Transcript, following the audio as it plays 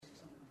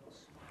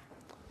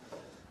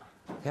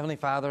Heavenly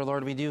Father,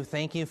 Lord, we do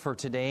thank you for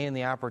today and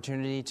the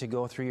opportunity to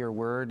go through your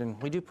word.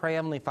 And we do pray,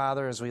 Heavenly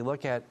Father, as we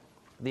look at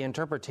the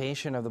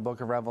interpretation of the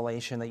book of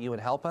Revelation, that you would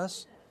help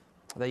us,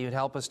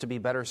 to be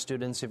better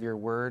students of your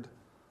word,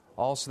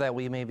 also that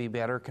we may be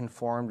better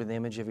conformed to the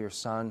image of your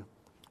Son.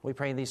 We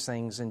pray these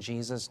things in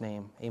Jesus'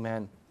 name.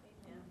 Amen.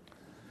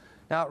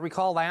 Now,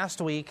 recall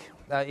last week,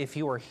 if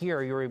you were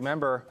here, you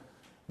remember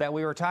that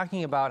we were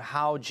talking about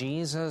how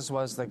Jesus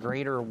was the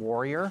greater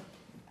warrior,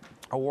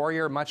 a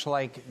warrior much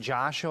like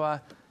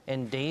Joshua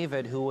and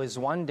David, who was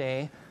one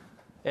day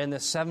in the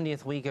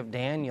 70th week of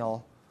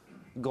Daniel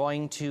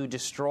going to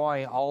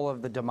destroy all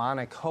of the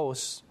demonic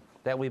hosts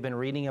that we've been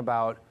reading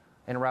about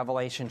in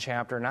Revelation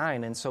chapter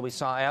 9. And so we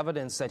saw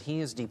evidence that he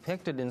is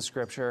depicted in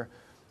Scripture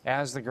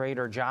as the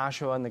greater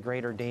Joshua and the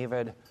greater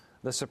David,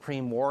 the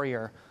supreme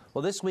warrior.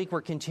 Well, this week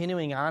we're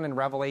continuing on in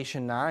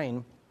Revelation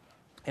 9,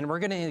 and we're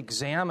going to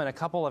examine a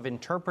couple of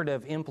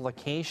interpretive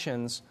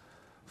implications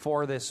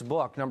for this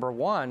book. Number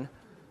one,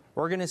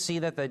 we're going to see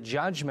that the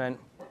judgment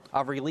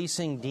of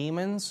releasing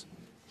demons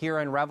here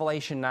in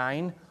Revelation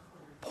 9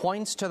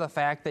 points to the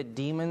fact that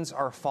demons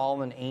are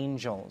fallen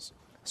angels.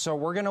 So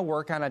we're going to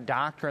work on a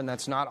doctrine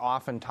that's not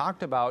often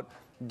talked about,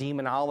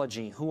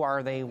 demonology. Who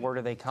are they? Where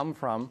do they come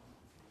from?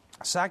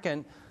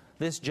 Second,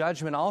 this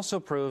judgment also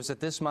proves that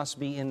this must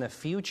be in the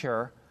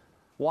future.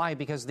 Why?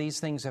 Because these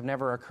things have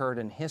never occurred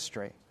in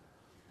history.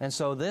 And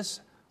so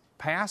this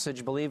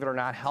passage, believe it or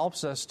not,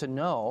 helps us to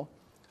know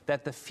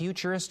that the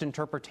futurist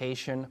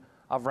interpretation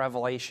of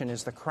Revelation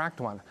is the correct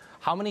one.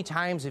 How many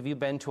times have you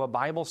been to a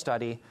Bible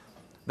study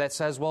that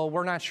says, well,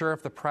 we're not sure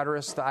if the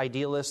preterist, the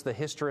idealist, the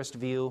historist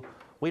view,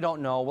 we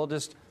don't know, we'll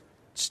just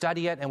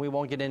study it and we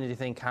won't get into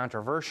anything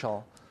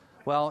controversial?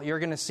 Well, you're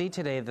going to see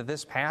today that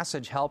this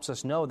passage helps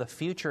us know the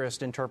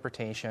futurist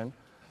interpretation,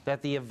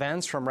 that the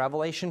events from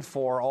Revelation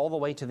 4 all the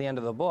way to the end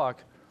of the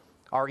book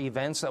are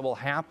events that will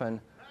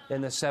happen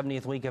in the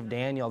 70th week of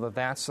Daniel,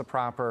 that's the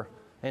proper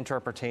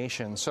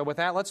interpretation. So with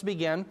that, let's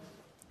begin.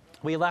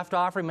 We left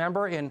off,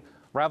 remember, in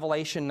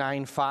Revelation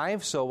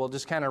 9:5, so we'll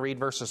just kind of read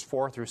verses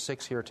 4 through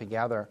 6 here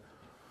together.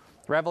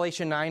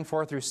 Revelation 9,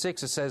 4 through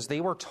 6, it says, they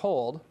were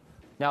told,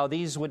 now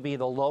these would be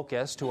the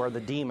locusts, who are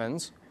the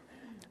demons,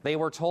 they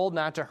were told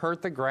not to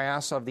hurt the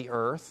grass of the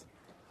earth,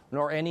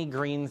 nor any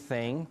green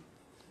thing,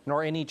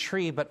 nor any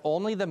tree, but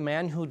only the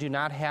men who do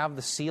not have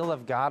the seal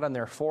of God on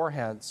their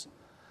foreheads.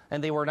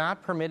 And they were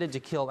not permitted to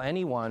kill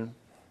anyone,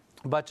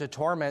 but to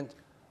torment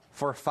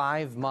for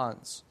 5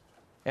 months.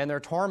 And their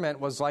torment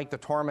was like the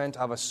torment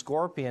of a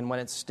scorpion when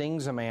it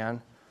stings a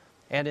man.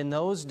 And in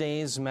those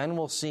days men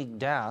will seek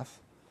death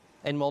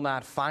and will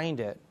not find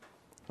it.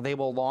 They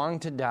will long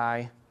to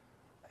die,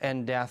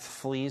 and death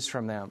flees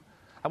from them.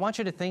 I want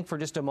you to think for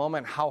just a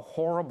moment how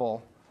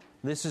horrible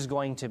this is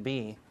going to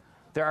be.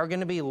 There are going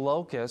to be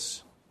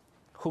locusts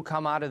who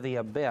come out of the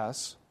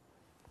abyss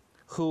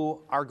who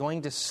are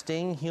going to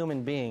sting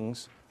human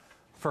beings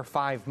for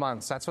 5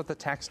 months. That's what the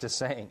text is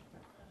saying.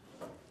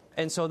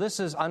 And so this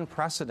is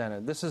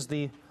unprecedented. This is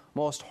the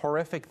most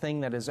horrific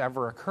thing that has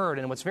ever occurred.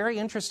 And what's very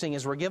interesting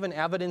is we're given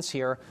evidence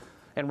here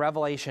in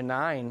Revelation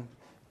 9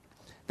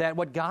 that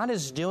what God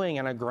is doing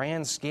on a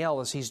grand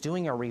scale is he's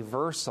doing a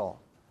reversal.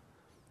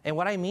 And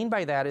what I mean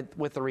by that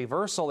with the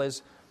reversal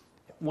is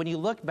when you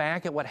look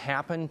back at what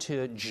happened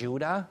to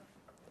Judah,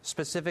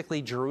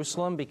 specifically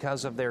Jerusalem,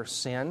 because of their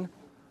sin,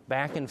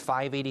 back in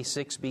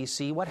 586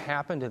 BC, what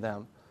happened to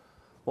them?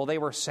 Well, they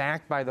were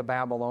sacked by the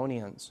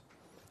Babylonians.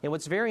 And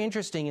what's very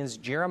interesting is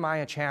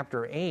Jeremiah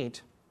chapter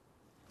 8,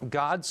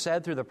 God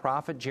said through the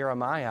prophet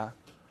Jeremiah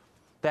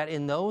that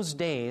in those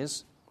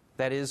days,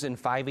 that is in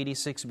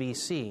 586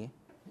 BC,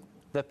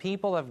 the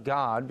people of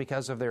God,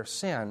 because of their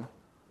sin,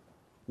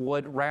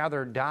 would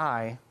rather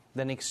die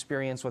than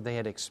experience what they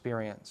had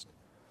experienced.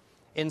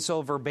 And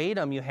so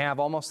verbatim, you have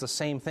almost the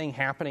same thing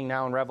happening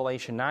now in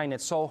Revelation 9.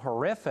 It's so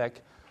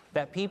horrific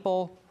that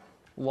people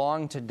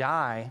long to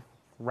die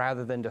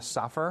rather than to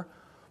suffer.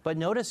 But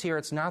notice here,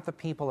 it's not the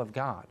people of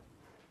God.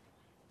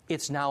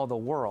 It's now the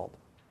world.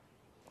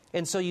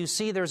 And so you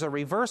see there's a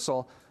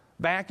reversal.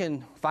 Back in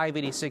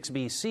 586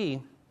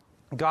 BC,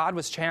 God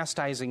was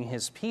chastising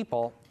his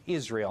people,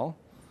 Israel,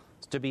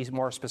 to be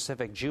more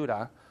specific,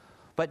 Judah.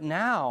 But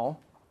now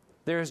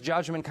there's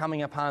judgment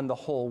coming upon the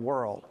whole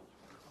world.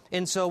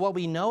 And so what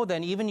we know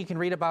then, even you can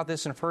read about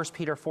this in 1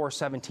 Peter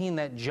 4:17,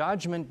 that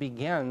judgment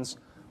begins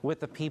with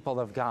the people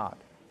of God.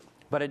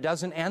 But it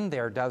doesn't end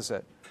there, does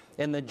it?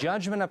 And the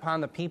judgment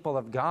upon the people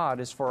of God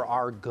is for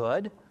our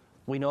good.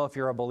 We know if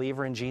you're a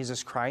believer in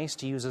Jesus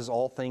Christ, he uses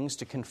all things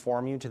to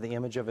conform you to the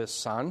image of his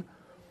Son.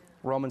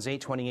 Romans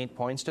 8:28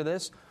 points to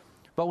this.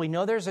 But we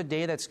know there's a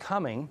day that's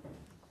coming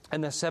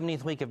in the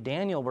 70th week of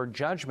Daniel where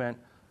judgment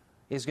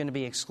is going to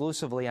be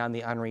exclusively on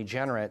the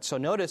unregenerate. So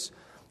notice,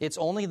 it's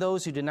only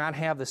those who do not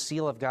have the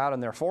seal of God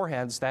on their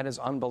foreheads, that is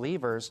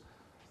unbelievers,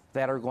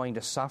 that are going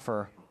to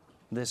suffer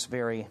this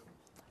very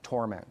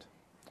torment.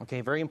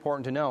 Okay, very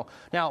important to know.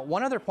 Now,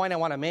 one other point I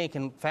want to make,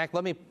 in fact,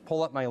 let me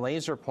pull up my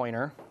laser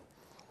pointer.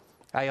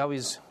 I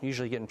always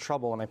usually get in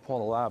trouble when I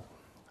pull it up.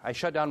 I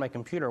shut down my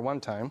computer one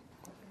time.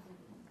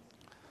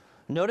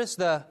 Notice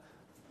the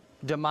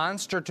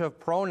demonstrative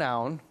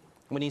pronoun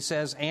when he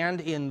says,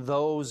 and in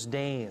those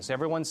days.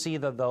 Everyone see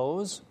the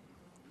those?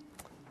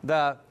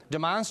 The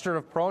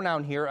demonstrative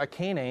pronoun here,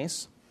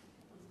 akenes,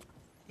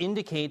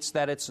 indicates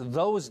that it's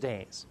those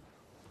days.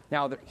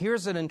 Now,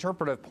 here's an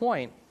interpretive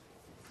point.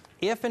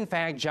 If, in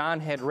fact, John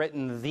had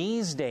written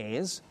these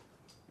days,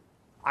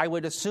 I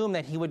would assume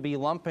that he would be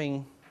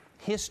lumping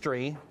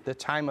history, the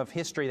time of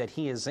history that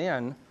he is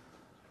in,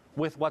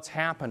 with what's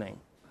happening.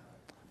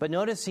 But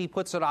notice he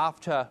puts it off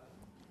to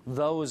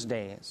those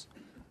days.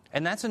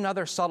 And that's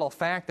another subtle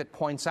fact that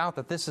points out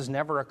that this has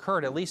never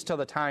occurred, at least till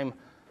the time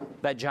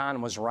that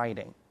John was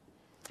writing.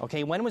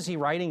 Okay, when was he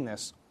writing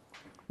this?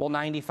 Well,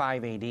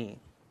 95 AD.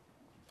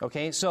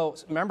 Okay, so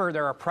remember,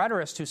 there are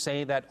preterists who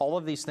say that all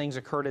of these things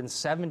occurred in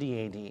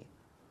 70 AD,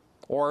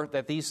 or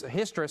that these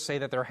historists say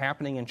that they're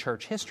happening in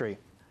church history.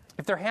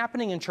 If they're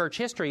happening in church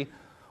history,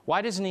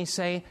 why doesn't he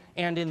say,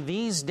 and in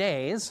these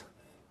days,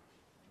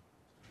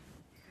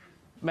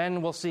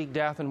 men will seek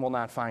death and will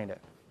not find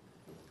it?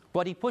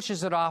 But he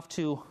pushes it off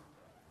to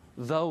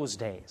those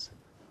days.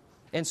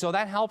 And so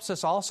that helps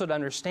us also to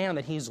understand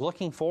that he's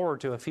looking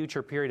forward to a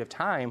future period of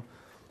time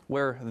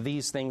where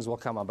these things will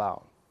come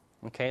about.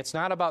 Okay, it's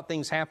not about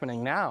things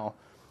happening now.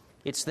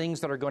 It's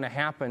things that are going to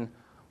happen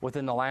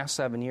within the last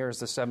 7 years,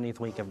 the 70th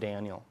week of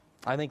Daniel.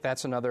 I think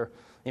that's another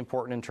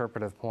important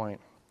interpretive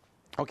point.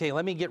 Okay,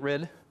 let me get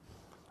rid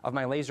of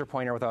my laser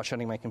pointer without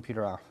shutting my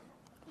computer off.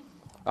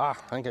 I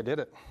think I did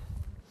it.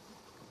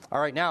 All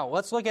right, now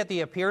let's look at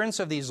the appearance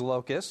of these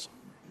locusts.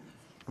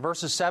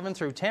 Verses 7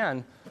 through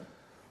 10,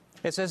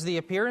 it says, the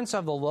appearance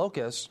of the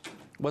locusts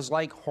was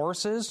like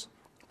horses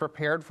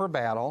prepared for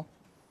battle,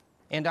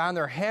 and on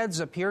their heads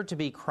appeared to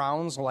be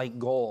crowns like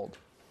gold,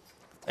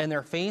 and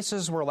their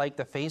faces were like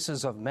the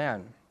faces of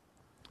men.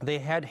 They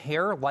had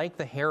hair like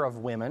the hair of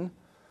women,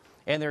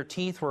 and their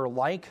teeth were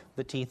like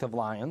the teeth of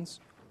lions.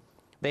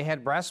 They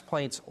had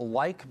breastplates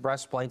like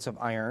breastplates of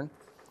iron,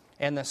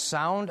 and the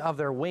sound of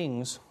their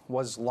wings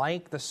was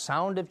like the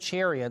sound of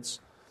chariots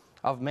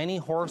of many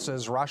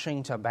horses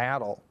rushing to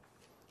battle.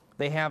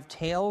 They have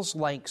tails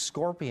like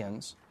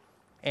scorpions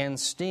and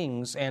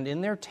stings, and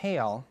in their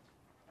tail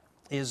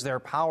is their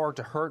power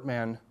to hurt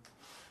men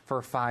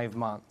for 5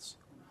 months.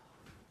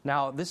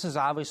 Now, this is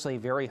obviously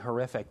very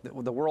horrific.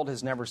 The world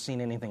has never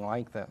seen anything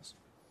like this.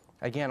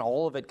 Again,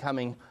 all of it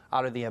coming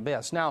out of the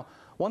abyss. Now,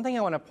 one thing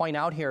I want to point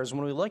out here is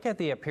when we look at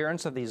the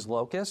appearance of these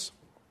locusts,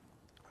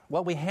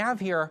 what we have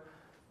here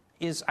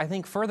is, I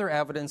think, further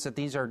evidence that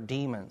these are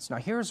demons. Now,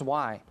 here's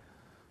why.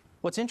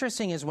 What's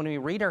interesting is when we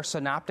read our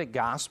synoptic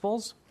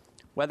gospels,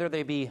 whether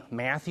they be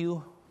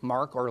Matthew,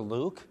 Mark, or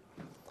Luke,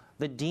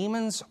 the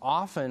demons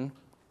often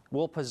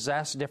will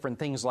possess different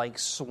things like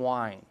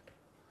swine.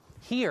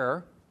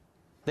 Here,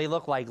 they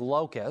look like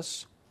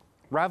locusts.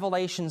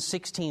 Revelation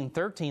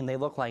 16:13, they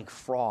look like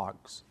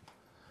frogs.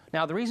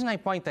 Now, the reason I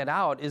point that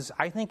out is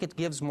I think it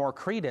gives more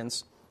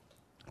credence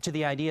to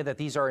the idea that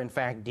these are in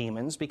fact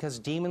demons, because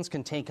demons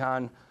can take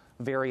on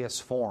various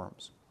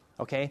forms.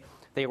 Okay?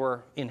 They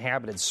were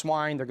inhabited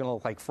swine. They're going to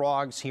look like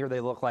frogs. Here they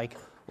look like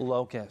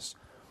locusts.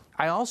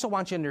 I also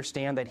want you to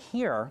understand that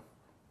here,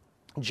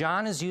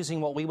 John is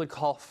using what we would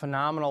call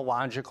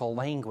phenomenological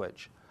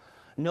language.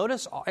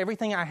 Notice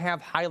everything I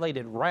have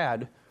highlighted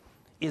red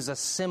is a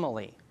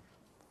simile.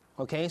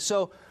 Okay,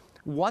 so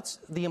what's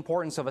the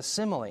importance of a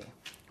simile?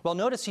 Well,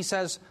 notice he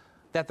says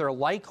that they're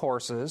like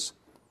horses.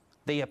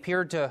 They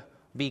appear to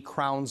be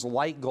crowns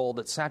like gold,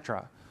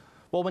 etc.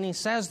 Well, when he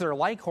says they're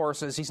like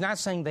horses, he's not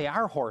saying they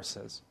are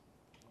horses.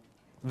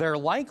 They're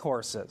like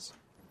horses.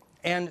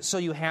 And so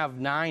you have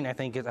 9, I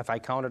think, if I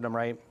counted them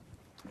right,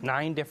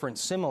 9 different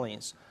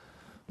similes.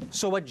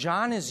 So what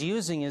John is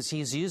using is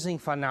he's using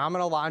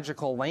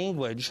phenomenological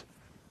language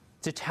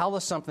to tell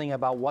us something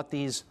about what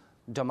these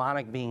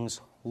demonic beings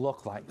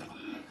look like.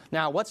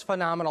 Now, what's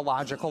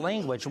phenomenological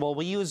language? Well,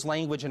 we use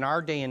language in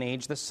our day and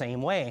age the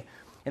same way.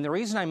 And the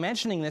reason I'm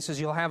mentioning this is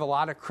you'll have a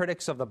lot of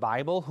critics of the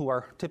Bible who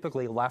are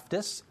typically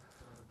leftists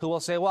who will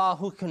say, well,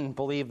 who can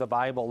believe the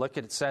Bible? Look,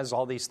 it says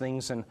all these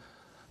things in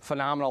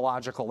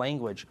phenomenological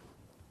language.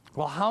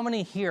 Well, how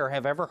many here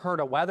have ever heard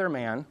a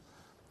weatherman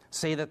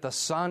say that the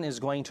sun is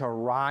going to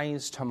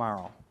rise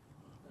tomorrow?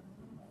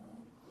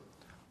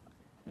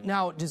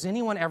 Now, does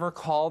anyone ever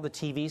call the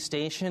TV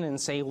station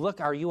and say, look,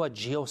 are you a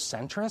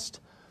geocentrist?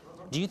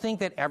 Do you think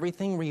that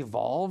everything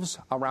revolves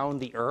around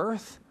the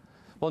earth?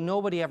 Well,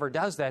 nobody ever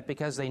does that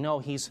because they know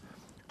he's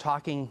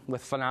talking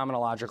with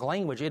phenomenological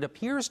language. It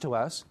appears to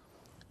us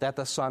that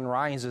the sun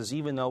rises,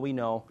 even though we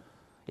know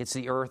it's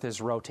the earth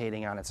is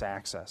rotating on its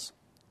axis.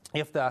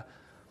 If the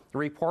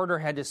reporter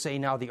had to say,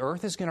 now the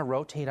earth is going to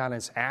rotate on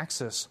its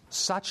axis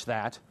such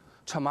that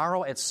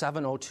tomorrow at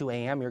 7:02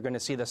 a.m. you're going to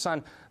see the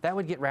sun, that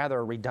would get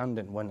rather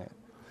redundant, wouldn't it?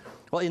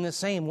 Well, in the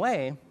same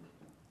way,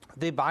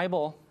 the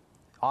Bible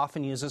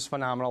often uses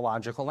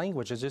phenomenological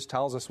language. It just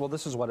tells us, well,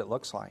 this is what it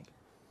looks like.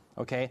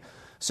 Okay?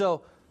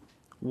 So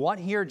what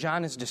here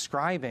John is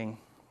describing,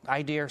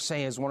 I dare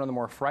say, is one of the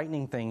more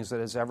frightening things that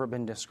has ever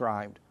been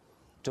described.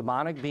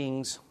 Demonic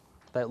beings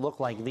that look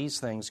like these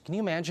things. Can you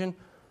imagine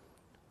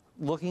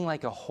looking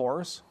like a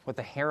horse with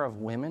the hair of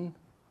women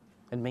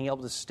and being able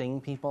to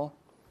sting people.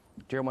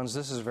 Dear ones,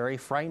 this is very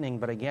frightening,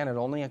 but again, it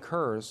only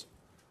occurs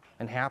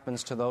and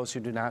happens to those who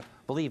do not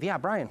believe. Yeah,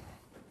 Brian.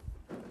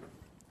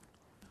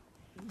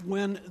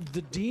 When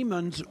the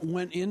demons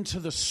went into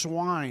the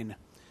swine,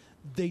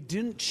 they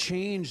didn't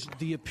change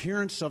the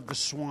appearance of the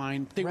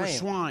swine. They were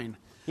swine.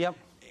 Yep.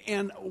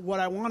 And what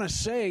I want to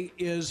say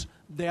is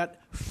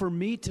that for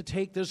me to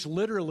take this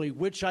literally,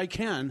 which I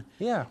can,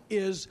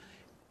 is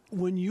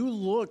when you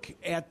look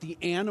at the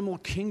animal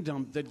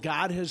kingdom that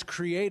God has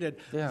created,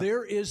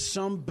 there is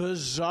some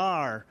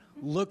bizarre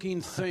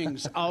looking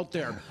things out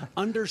there,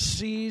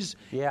 underseas,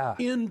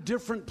 in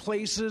different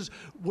places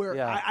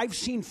where I've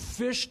seen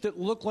fish that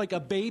look like a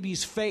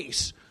baby's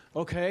face.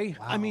 Okay?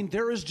 Wow. I mean,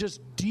 there is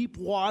just deep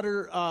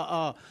water.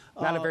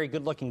 Not a very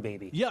good-looking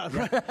baby. Yeah,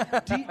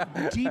 right.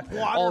 Deep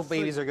water. All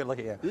babies are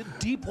good-looking,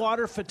 Deep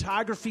water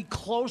photography,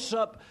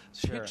 close-up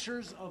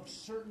pictures of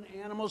certain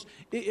animals.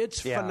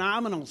 It's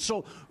phenomenal.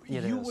 So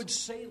you would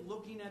say,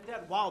 looking at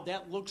that, wow,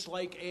 that looks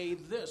like a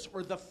this,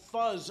 or the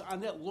fuzz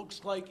on that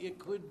looks like it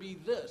could be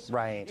this.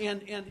 Right.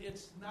 And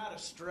it's not a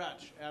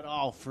stretch at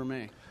all for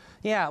me.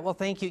 Yeah, well,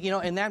 thank you. You know,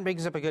 and that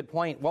brings up a good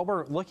point. What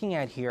we're looking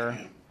at here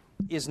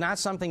is not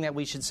something that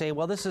we should say,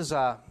 well, this is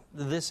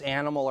this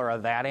animal or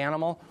that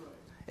animal.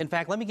 In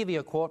fact, let me give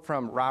you a quote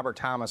from Robert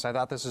Thomas. I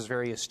thought this was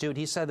very astute.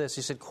 He said this.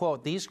 He said,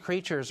 quote, "These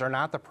creatures are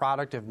not the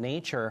product of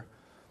nature,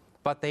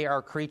 but they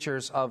are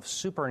creatures of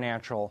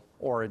supernatural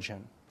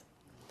origin."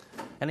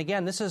 And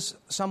again, this is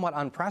somewhat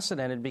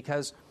unprecedented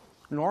because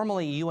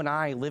normally you and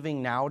I,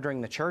 living now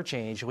during the church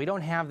age, we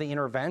don't have the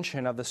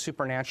intervention of the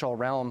supernatural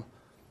realm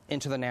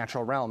into the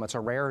natural realm. It's a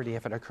rarity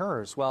if it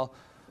occurs. Well,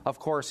 of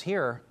course,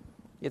 here,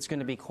 it's going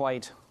to be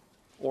quite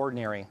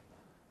ordinary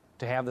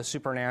to have the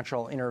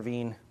supernatural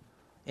intervene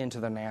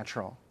into the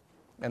natural.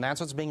 And that's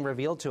what's being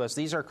revealed to us.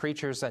 These are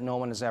creatures that no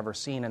one has ever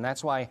seen, and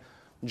that's why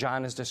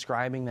John is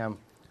describing them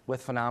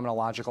with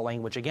phenomenological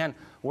language. Again,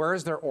 where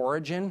is their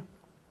origin?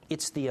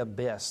 It's the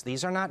abyss.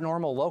 These are not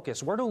normal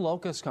locusts. Where do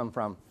locusts come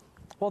from?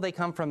 Well, they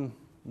come from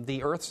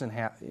the earth's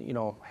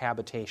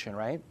habitation,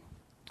 right?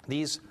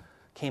 These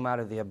came out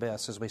of the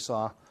abyss, as we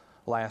saw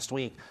last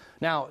week.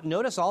 Now,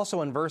 notice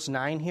also in verse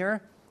 9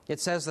 here, it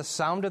says the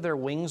sound of their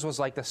wings was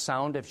like the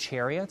sound of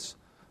chariots.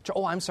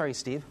 Oh, I'm sorry,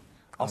 Steve.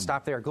 I'll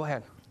stop there. Go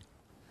ahead.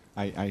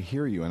 I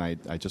hear you, and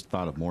I just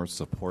thought of more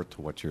support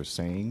to what you're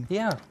saying.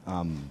 Yeah.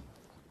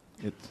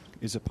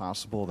 Is it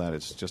possible that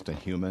it's just a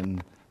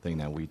human thing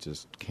that we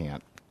just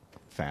can't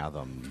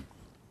fathom,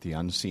 the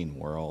unseen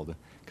world?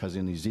 Because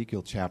in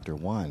Ezekiel chapter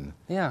 1,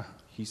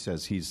 he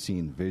says he's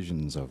seen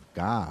visions of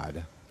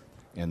God,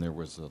 and there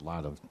was a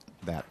lot of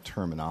that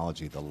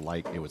terminology,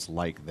 it was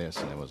like this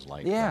and it was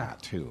like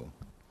that too.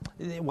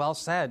 Well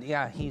said.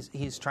 Yeah,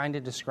 he's trying to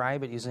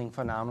describe it using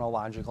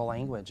phenomenological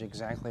language.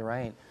 Exactly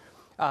right.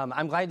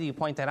 I'm glad that you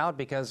point that out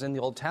because in the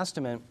Old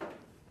Testament,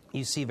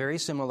 you see very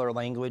similar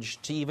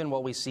language to even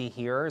what we see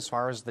here as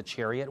far as the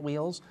chariot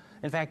wheels.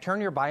 In fact,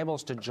 turn your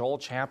Bibles to Joel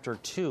chapter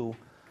 2,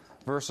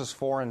 verses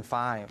 4 and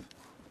 5.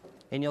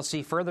 And you'll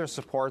see further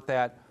support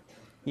that,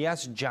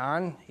 yes,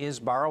 John is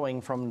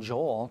borrowing from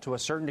Joel to a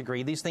certain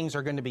degree. These things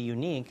are going to be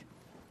unique,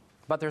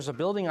 but there's a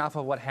building off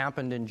of what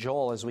happened in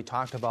Joel as we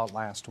talked about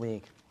last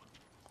week.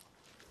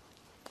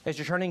 As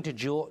you're turning to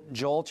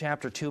Joel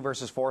chapter 2,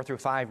 verses 4 through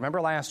 5,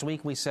 remember last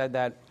week we said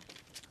that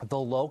the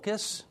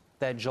locusts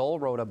that Joel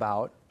wrote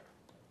about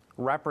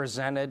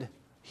represented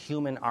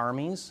human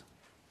armies.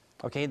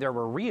 Okay, they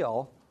were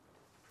real,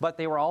 but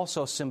they were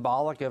also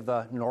symbolic of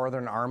the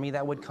northern army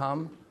that would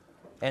come.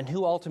 And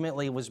who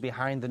ultimately was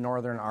behind the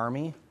northern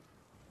army?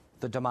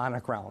 The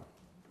demonic realm,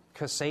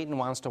 because Satan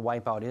wants to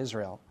wipe out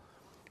Israel.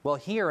 Well,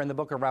 here in the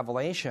book of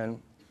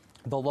Revelation,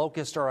 the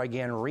locusts are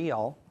again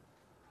real.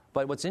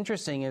 But what's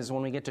interesting is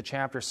when we get to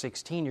chapter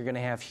 16, you're going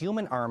to have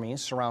human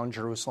armies surround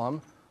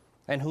Jerusalem.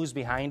 And who's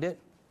behind it?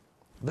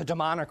 The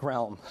demonic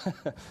realm.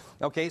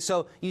 Okay,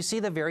 so you see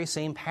the very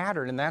same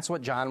pattern, and that's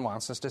what John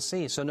wants us to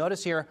see. So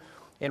notice here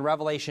in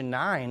Revelation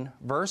 9,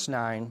 verse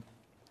 9,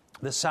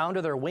 the sound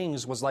of their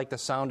wings was like the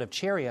sound of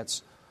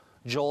chariots.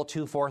 Joel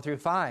 2, 4 through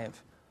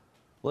 5.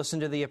 Listen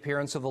to the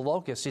appearance of the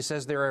locusts. He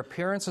says, their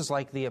appearance is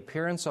like the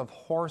appearance of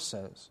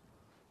horses,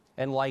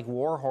 and like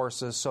war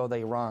horses, so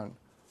they run.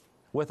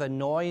 With a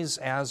noise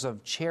as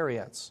of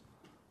chariots,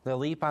 they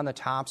leap on the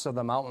tops of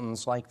the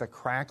mountains like the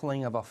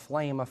crackling of a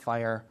flame of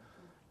fire,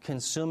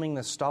 consuming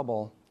the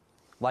stubble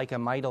like a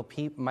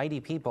mighty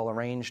people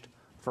arranged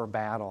for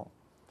battle.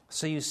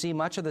 So you see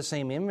much of the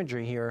same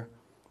imagery here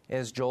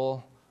as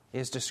Joel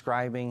is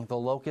describing the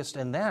locust,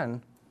 and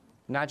then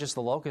not just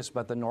the locust,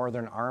 but the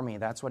northern army.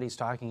 That's what he's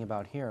talking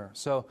about here.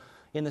 So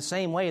in the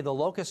same way, the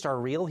locusts are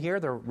real here.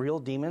 They're real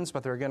demons,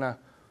 but they're going to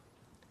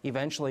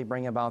eventually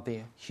bring about the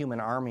human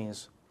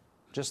armies,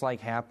 just like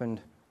happened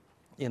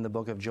in the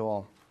book of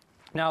Joel.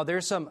 Now,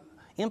 there's some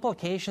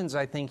implications,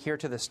 I think, here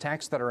to this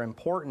text that are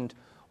important.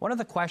 One of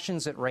the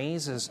questions it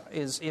raises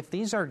is if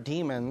these are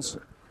demons,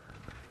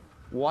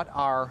 what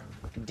are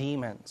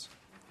demons?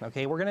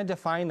 Okay, we're going to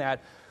define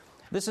that.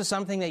 This is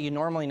something that you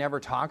normally never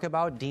talk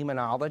about,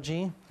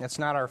 demonology. It's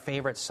not our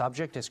favorite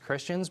subject as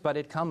Christians, but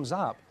it comes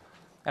up.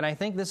 And I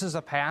think this is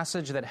a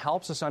passage that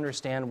helps us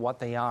understand what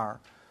they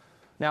are.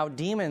 Now,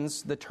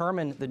 demons, the term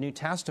in the New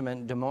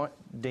Testament,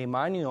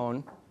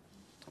 daimonion,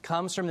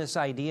 comes from this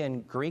idea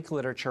in Greek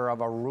literature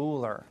of a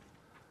ruler.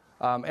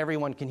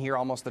 Everyone can hear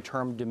almost the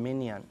term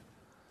dominion.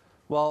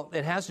 Well,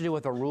 it has to do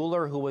with a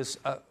ruler who was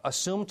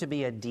assumed to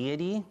be a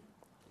deity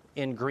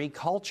in Greek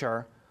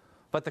culture.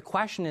 But the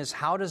question is,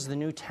 how does the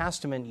New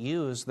Testament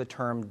use the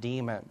term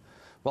demon?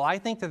 Well, I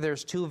think that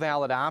there's two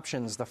valid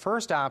options. The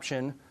first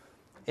option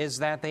is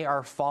that they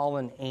are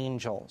fallen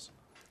angels.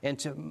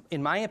 And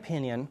in my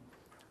opinion,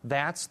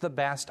 that's the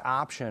best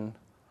option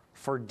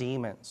for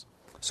demons.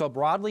 So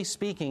broadly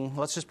speaking,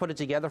 let's just put it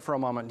together for a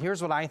moment.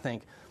 Here's what I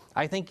think.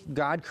 I think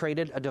God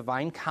created a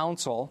divine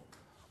council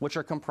which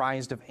are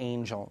comprised of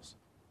angels.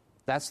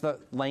 That's the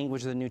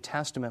language the New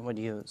Testament would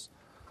use.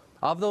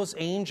 Of those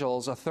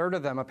angels, a third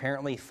of them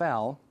apparently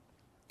fell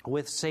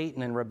with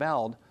Satan and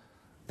rebelled.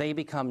 They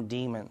become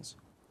demons.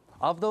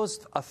 Of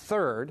those, a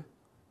third,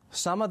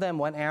 some of them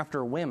went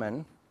after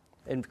women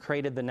and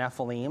created the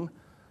Nephilim.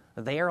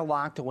 They are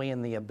locked away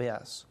in the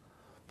abyss.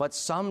 But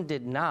some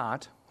did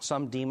not.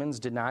 Some demons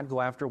did not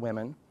go after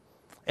women.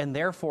 And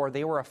therefore,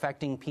 they were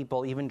affecting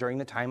people even during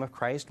the time of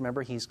Christ.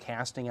 Remember, he's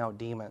casting out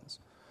demons.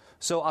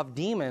 So of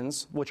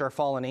demons, which are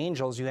fallen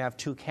angels, you have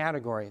two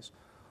categories.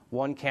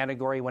 One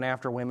category went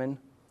after women.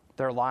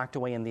 They're locked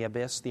away in the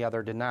abyss. The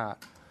other did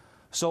not.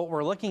 So what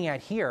we're looking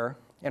at here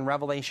in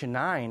Revelation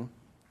 9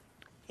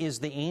 is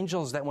the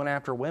angels that went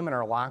after women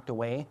are locked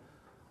away.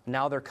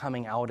 Now they're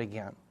coming out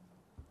again.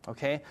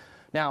 Okay?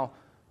 Now,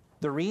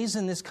 the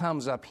reason this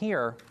comes up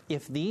here,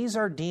 if these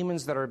are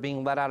demons that are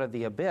being let out of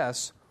the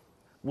abyss,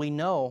 we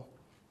know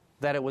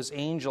that it was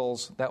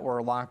angels that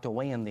were locked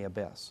away in the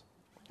abyss.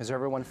 Does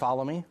everyone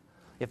follow me?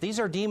 If these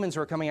are demons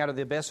who are coming out of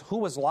the abyss, who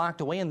was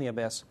locked away in the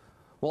abyss?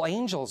 Well,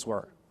 angels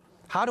were.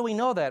 How do we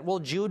know that? Well,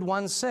 Jude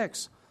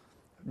 1:6.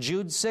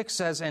 Jude 6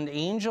 says, "And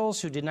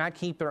angels who did not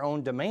keep their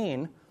own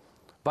domain,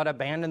 but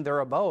abandoned their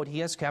abode, he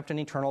has kept in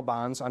eternal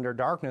bonds under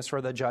darkness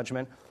for the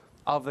judgment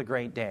of the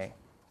great day."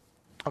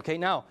 Okay,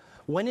 now,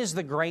 when is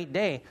the great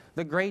day?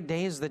 The great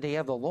day is the day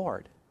of the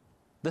Lord,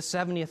 the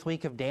 70th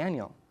week of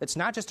Daniel. It's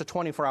not just a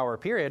 24-hour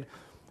period.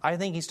 I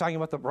think he's talking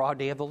about the broad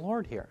day of the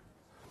Lord here.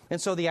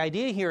 And so the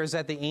idea here is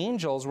that the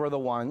angels were the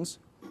ones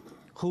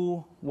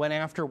who went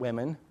after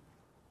women,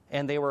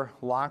 and they were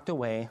locked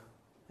away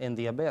in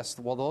the abyss.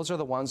 Well, those are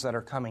the ones that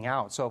are coming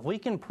out. So if we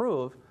can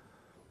prove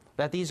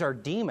that these are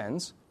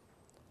demons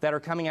that are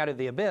coming out of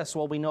the abyss,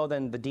 well, we know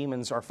then the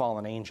demons are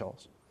fallen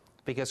angels.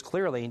 Because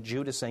clearly,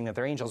 Jude is saying that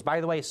they're angels.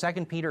 By the way,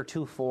 2 Peter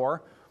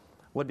 2:4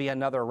 would be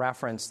another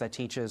reference that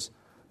teaches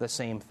the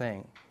same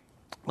thing.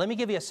 Let me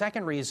give you a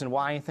second reason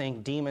why I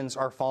think demons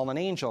are fallen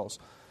angels.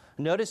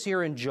 Notice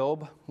here in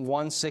Job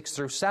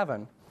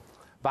 1:6-7,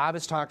 Bob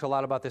has talked a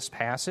lot about this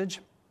passage.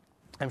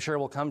 I'm sure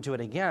we'll come to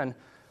it again.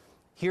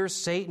 Here's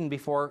Satan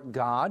before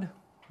God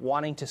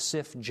wanting to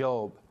sift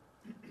Job.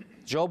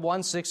 Job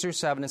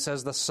 1:6-7, it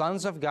says, "The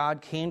sons of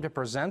God came to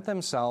present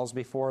themselves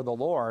before the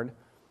Lord,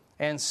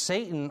 and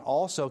Satan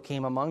also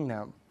came among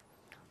them.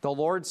 The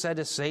Lord said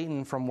to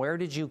Satan, 'From where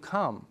did you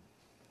come?'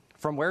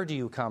 From where do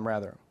you come,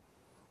 rather?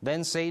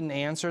 Then Satan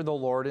answered the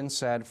Lord and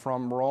said,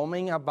 'From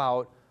roaming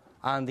about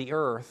on the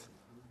earth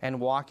and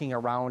walking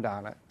around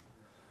on it.'"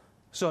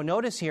 So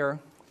notice here,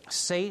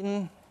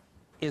 Satan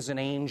is an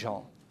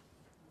angel.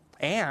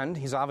 And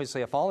he's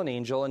obviously a fallen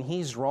angel, and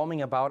he's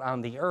roaming about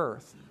on the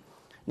earth.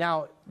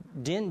 Now,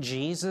 didn't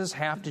Jesus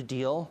have to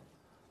deal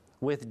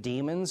with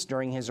demons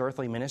during his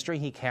earthly ministry?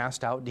 He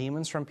cast out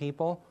demons from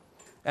people.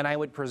 And I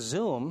would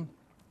presume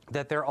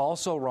that they're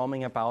also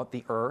roaming about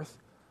the earth,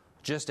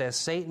 just as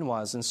Satan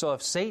was. And so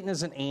if Satan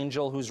is an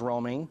angel who's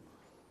roaming,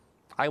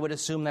 I would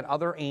assume that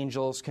other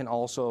angels can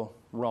also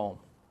roam.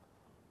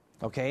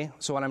 Okay?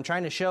 So what I'm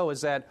trying to show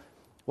is that,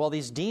 well,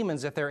 these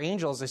demons, if they're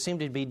angels, they seem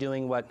to be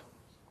doing what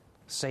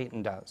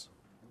Satan does.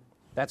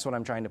 That's what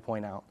I'm trying to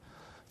point out.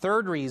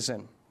 Third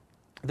reason,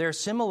 there are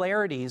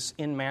similarities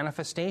in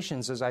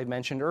manifestations, as I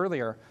mentioned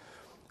earlier.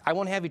 I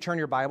won't have you turn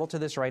your Bible to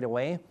this right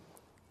away.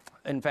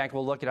 In fact,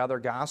 we'll look at other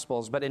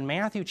Gospels. But in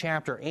Matthew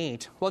chapter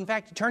 8, well, in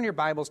fact, turn your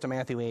Bibles to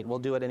Matthew 8. We'll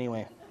do it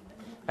anyway.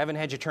 I haven't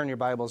had you turn your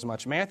Bibles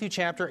much. Matthew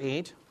chapter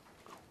 8.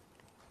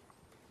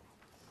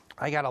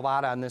 I got a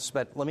lot on this,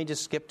 but let me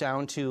just skip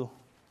down to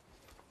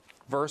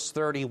verse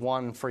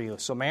 31 for you.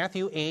 So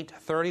Matthew 8,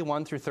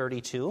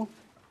 31-32.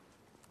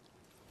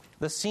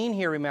 The scene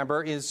here,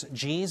 remember, is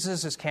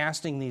Jesus is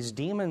casting these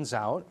demons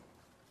out,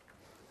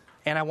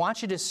 and I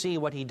want you to see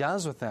what he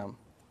does with them.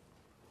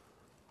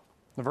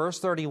 Verse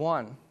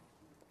 31,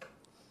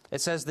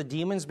 it says, "The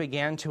demons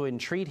began to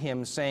entreat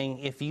him, saying,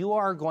 'If you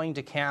are going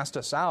to cast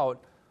us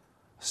out,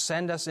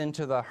 send us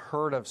into the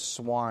herd of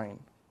swine.'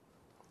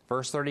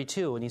 Verse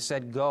 32, and he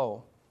said,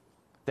 'Go.'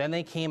 Then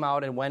they came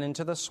out and went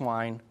into the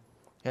swine,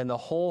 and the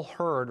whole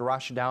herd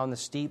rushed down the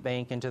steep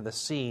bank into the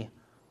sea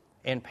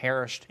and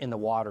perished in the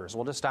waters."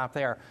 We'll just stop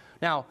there.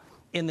 Now,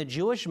 in the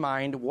Jewish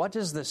mind, what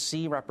does the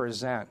sea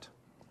represent?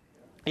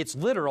 it's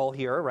literal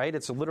here, right?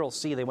 It's a literal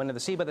sea. They went into the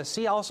sea, but the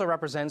sea also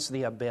represents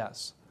the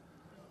abyss.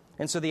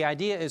 And so the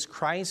idea is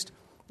Christ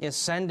is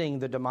sending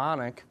the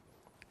demonic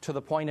to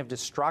the point of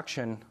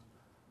destruction,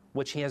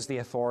 which he has the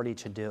authority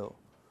to do.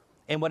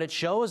 And what it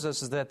shows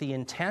us is that the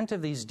intent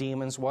of these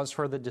demons was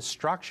for the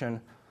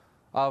destruction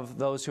of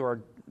those who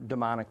are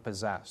demonic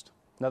possessed.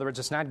 In other words,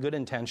 it's not good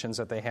intentions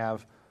that they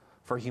have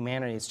for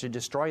humanity. It's to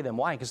destroy them.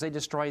 Why? Because they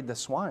destroyed the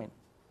swine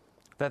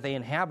that they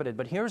inhabited.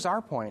 But here's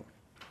our point.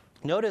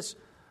 Notice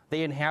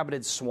they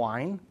inhabited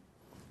swine.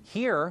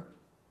 Here,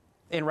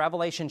 in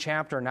Revelation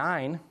chapter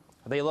 9,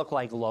 they look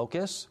like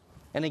locusts.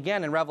 And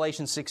again, in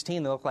Revelation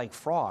 16, they look like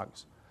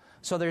frogs.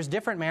 So there's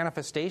different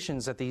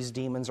manifestations that these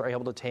demons are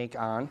able to take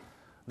on.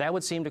 That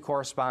would seem to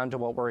correspond to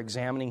what we're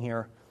examining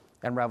here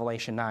in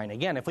Revelation 9.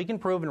 Again, if we can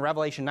prove in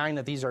Revelation 9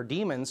 that these are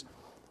demons,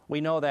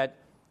 we know that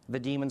the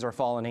demons are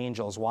fallen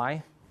angels.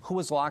 Why? Who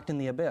was locked in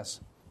the abyss?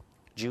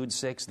 Jude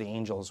 6, the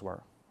angels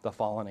were, the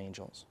fallen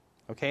angels.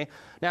 Okay?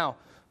 Now,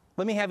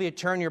 let me have you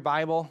turn your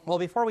Bible. Well,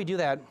 before we do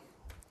that,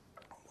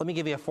 let me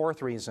give you a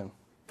fourth reason.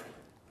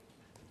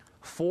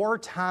 4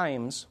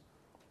 times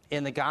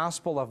in the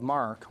Gospel of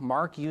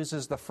Mark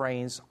uses the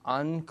phrase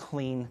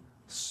unclean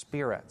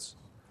spirits.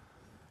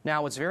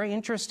 Now, what's very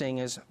interesting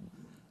is,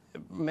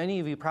 many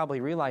of you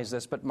probably realize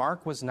this, but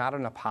Mark was not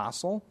an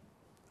apostle.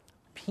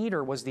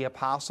 Peter was the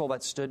apostle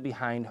that stood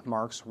behind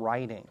Mark's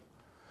writing.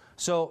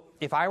 So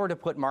if I were to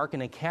put Mark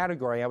in a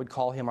category, I would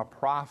call him a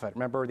prophet.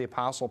 Remember, the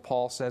apostle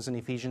Paul says in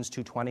Ephesians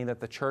 2:20 that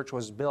the church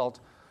was built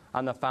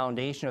on the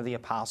foundation of the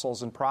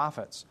apostles and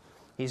prophets.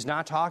 He's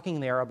not talking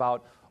there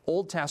about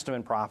Old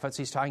Testament prophets.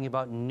 He's talking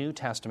about New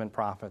Testament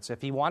prophets.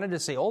 If he wanted to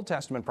say Old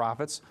Testament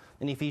prophets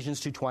in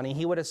Ephesians 2:20,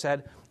 he would have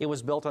said it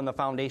was built on the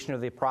foundation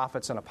of the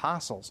prophets and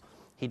apostles.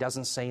 He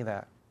doesn't say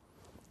that.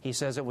 He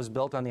says it was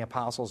built on the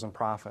apostles and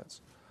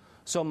prophets.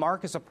 So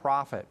Mark is a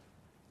prophet.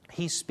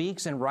 He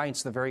speaks and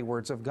writes the very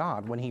words of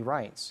God when he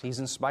writes. He's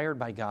inspired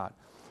by God.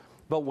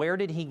 But where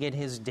did he get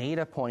his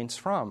data points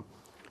from?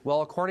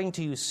 Well, according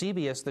to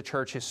Eusebius, the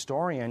church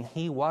historian,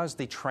 he was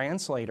the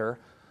translator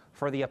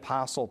for the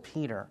apostle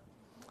Peter.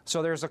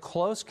 So there's a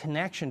close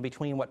connection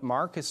between what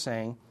Mark is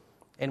saying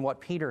and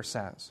what Peter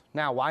says.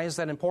 Now, why is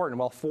that important?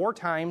 Well, 4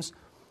 times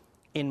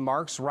in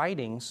Mark's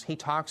writings, he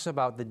talks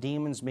about the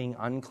demons being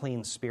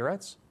unclean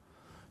spirits.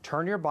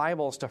 Turn your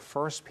Bibles to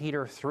 1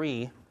 Peter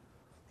 3,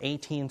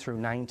 18 through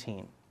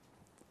 19.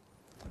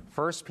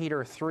 1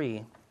 Peter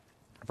 3,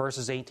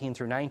 verses 18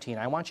 through 19.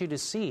 I want you to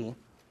see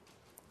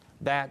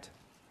that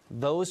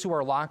those who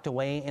are locked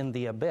away in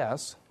the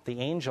abyss, the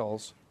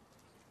angels,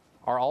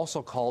 are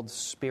also called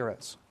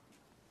spirits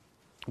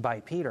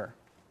by Peter.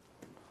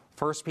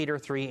 1 Peter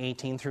 3,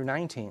 18 through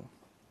 19.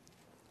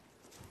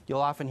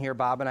 You'll often hear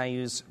Bob and I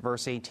use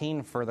verse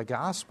 18 for the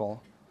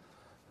gospel.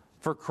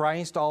 For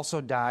Christ also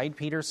died,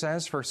 Peter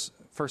says,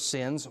 for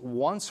sins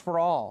once for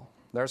all.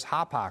 There's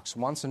hapax,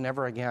 once and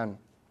never again.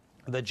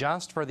 The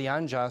just for the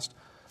unjust,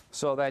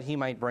 so that he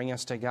might bring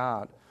us to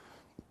God.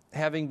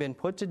 Having been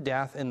put to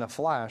death in the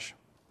flesh,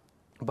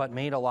 but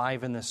made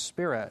alive in the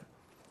spirit,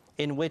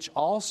 in which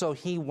also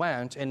he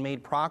went and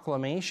made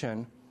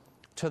proclamation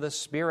to the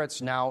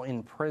spirits now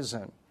in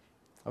prison.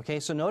 Okay,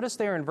 so notice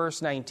there in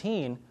verse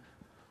 19,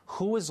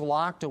 who is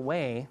locked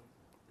away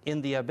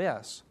in the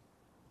abyss?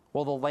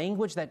 Well, the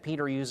language that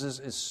Peter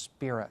uses is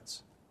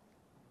spirits.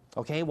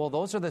 Okay, well,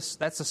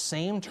 that's the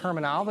same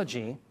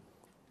terminology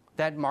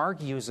that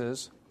Mark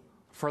uses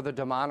for the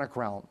demonic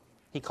realm.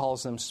 He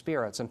calls them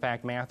spirits. In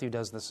fact, Matthew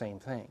does the same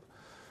thing.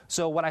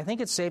 So what I think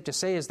it's safe to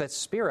say is that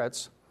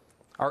spirits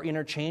are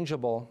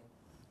interchangeable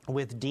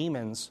with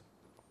demons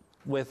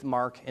with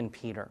Mark and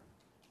Peter.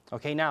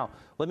 Okay, now,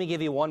 let me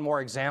give you one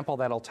more example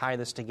that'll tie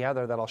this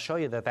together, that'll show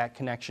you that that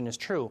connection is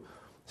true.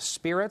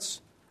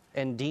 Spirits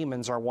and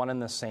demons are one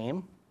and the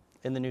same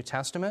in the New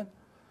Testament.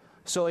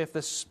 So if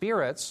the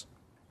spirits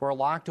were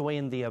locked away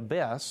in the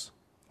abyss,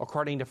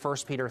 according to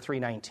 1 Peter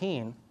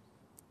 3:19,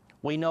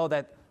 we know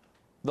that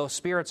those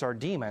spirits are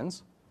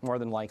demons, more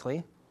than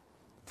likely.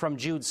 From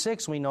Jude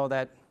 6, we know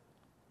that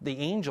the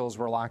angels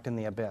were locked in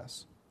the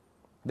abyss.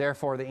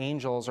 Therefore, the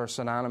angels are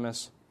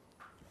synonymous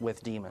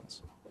with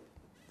demons.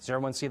 Does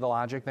everyone see the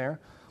logic there?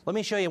 Let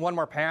me show you one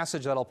more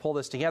passage that'll pull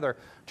this together.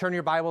 Turn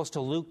your Bibles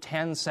to Luke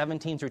 10,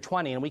 17 through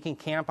 20, and we can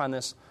camp on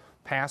this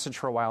passage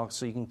for a while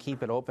so you can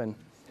keep it open.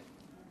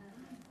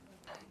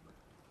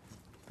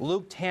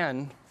 Luke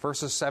 10,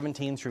 verses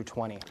 17 through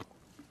 20.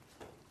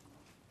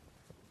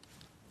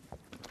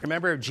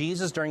 Remember,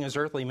 Jesus, during his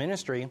earthly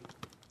ministry,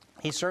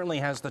 he certainly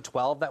has the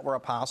 12 that were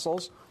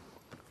apostles,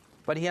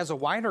 but he has a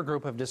wider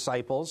group of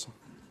disciples,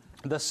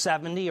 the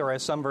 70, or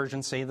as some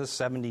versions say, the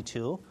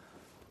 72,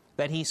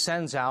 that he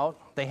sends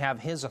out. They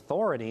have his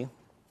authority,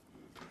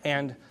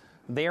 and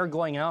they're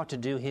going out to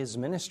do his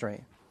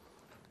ministry.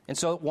 And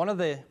so one of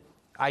the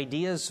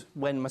ideas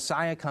when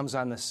Messiah comes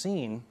on the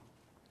scene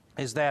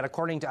is that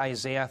according to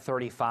Isaiah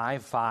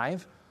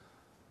 35:5,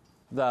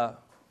 the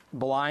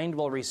blind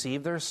will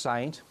receive their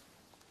sight,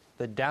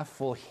 the deaf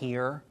will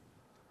hear,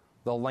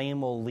 the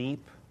lame will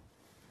leap,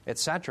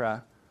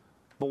 etc.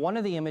 But one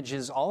of the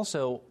images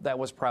also that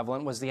was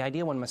prevalent was the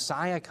idea when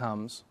Messiah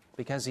comes,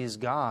 because he's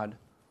God,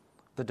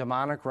 the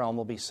demonic realm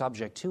will be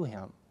subject to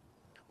him.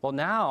 Well,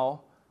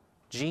 now,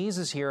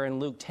 Jesus here in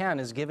Luke 10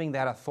 is giving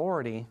that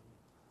authority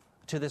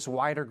to this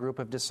wider group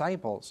of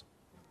disciples.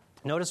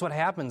 Notice what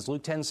happens.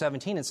 Luke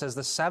 10:17, it says,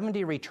 the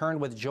 70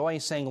 returned with joy,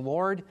 saying,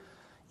 Lord,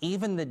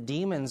 even the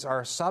demons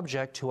are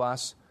subject to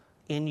us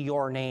in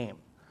your name.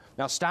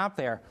 Now stop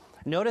there.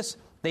 Notice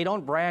they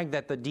don't brag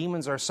that the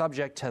demons are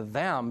subject to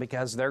them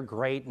because they're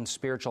great and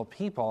spiritual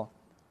people.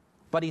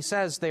 But he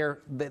says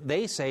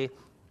they say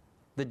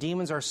the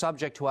demons are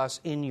subject to us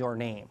in your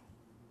name.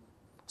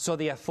 So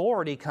the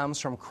authority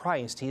comes from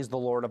Christ. He's the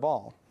Lord of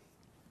all.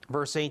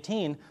 Verse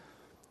 18,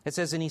 it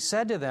says, and he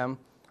said to them,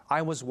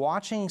 I was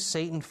watching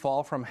Satan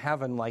fall from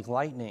heaven like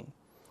lightning.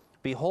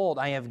 Behold,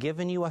 I have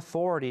given you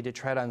authority to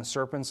tread on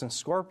serpents and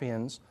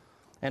scorpions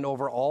and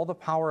over all the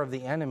power of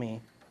the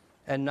enemy,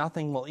 and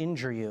nothing will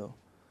injure you.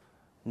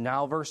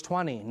 Now verse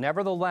 20,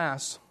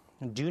 nevertheless,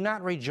 do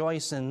not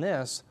rejoice in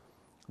this,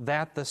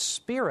 that the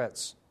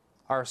spirits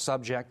are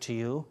subject to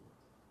you,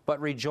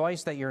 but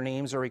rejoice that your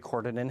names are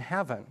recorded in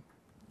heaven.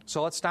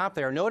 So let's stop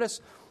there.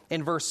 Notice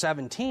in verse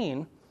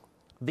 17,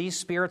 these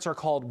spirits are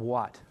called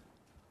what?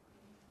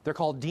 They're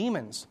called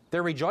demons.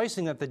 They're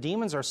rejoicing that the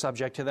demons are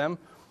subject to them.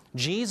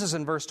 Jesus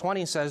in verse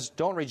 20 says,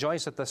 don't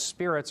rejoice that the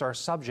spirits are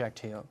subject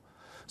to you.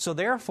 So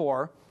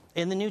therefore,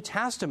 in the New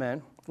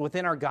Testament,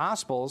 within our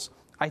Gospels,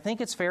 I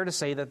think it's fair to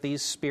say that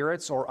these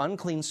spirits or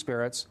unclean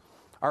spirits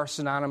are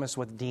synonymous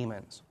with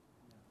demons.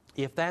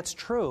 If that's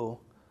true,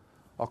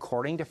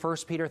 according to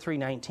 1 Peter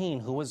 3:19,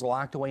 who was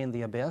locked away in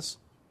the abyss?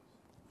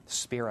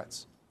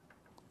 Spirits.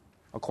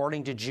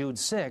 According to Jude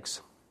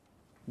 6,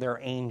 they're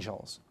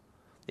angels.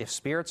 If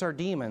spirits are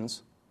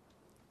demons,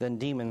 then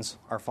demons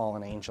are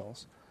fallen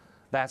angels.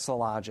 That's the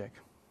logic.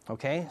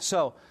 Okay?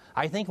 So,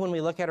 I think when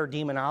we look at our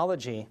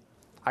demonology,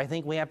 I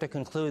think we have to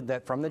conclude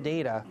that from the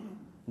data,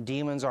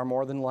 demons are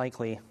more than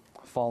likely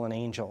fallen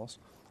angels,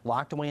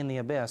 locked away in the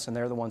abyss, and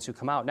they're the ones who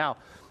come out. Now,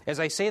 as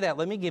I say that,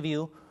 let me give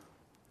you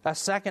a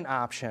second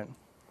option.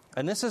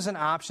 And this is an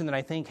option that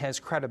I think has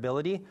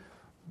credibility,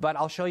 but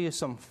I'll show you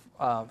some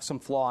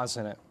flaws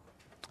in it.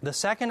 The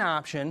second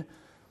option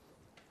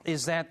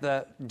is that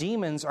the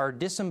demons are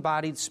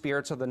disembodied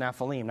spirits of the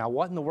Nephilim. Now,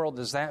 what in the world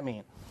does that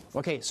mean?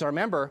 Okay, so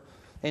remember,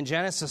 in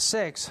Genesis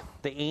 6,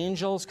 the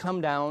angels come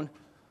down,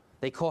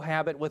 they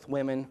cohabit with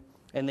women,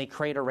 and they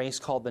create a race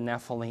called the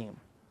Nephilim.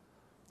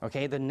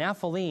 Okay, the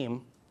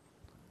Nephilim,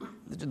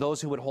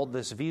 those who would hold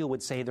this view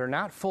would say they're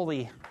not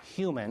fully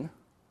human,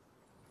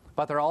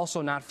 but they're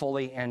also not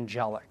fully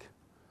angelic.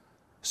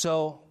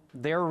 So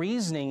their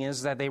reasoning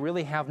is that they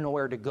really have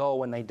nowhere to go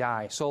when they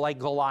die. So like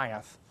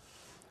Goliath,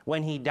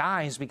 when he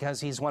dies because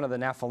he's one of the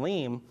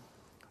Nephilim,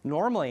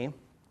 normally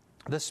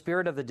the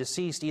spirit of the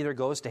deceased either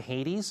goes to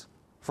Hades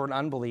for an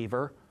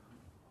unbeliever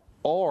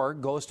or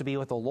goes to be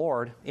with the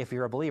Lord if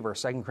you're a believer,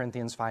 2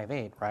 Corinthians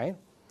 5:8, right?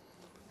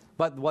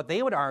 But what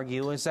they would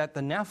argue is that the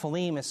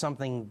Nephilim is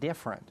something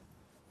different,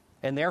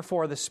 and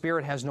therefore the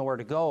spirit has nowhere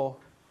to go.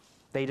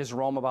 They just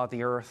roam about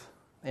the earth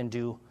and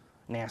do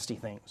nasty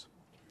things.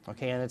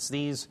 Okay, and it's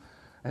these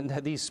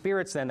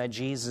spirits then that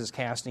Jesus is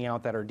casting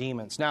out that are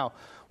demons. Now,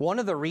 one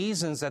of the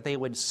reasons that they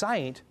would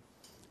cite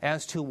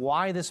as to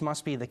why this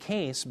must be the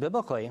case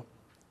biblically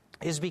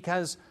is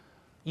because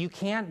you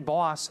can't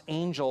boss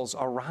angels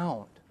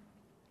around.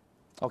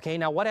 Okay,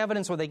 now what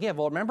evidence would they give?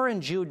 Well, remember in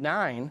Jude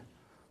 9,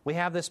 we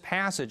have this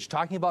passage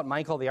talking about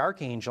Michael the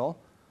archangel.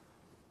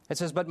 It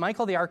says, but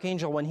Michael the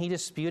archangel, when he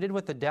disputed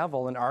with the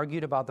devil and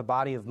argued about the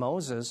body of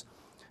Moses,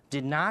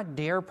 did not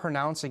dare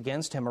pronounce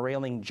against him a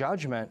railing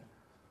judgment,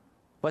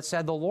 but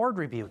said, the Lord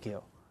rebuke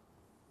you.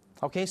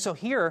 Okay, so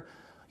here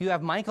you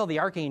have Michael the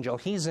archangel.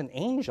 He's an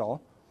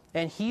angel,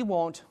 and he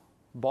won't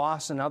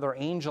boss another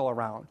angel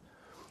around.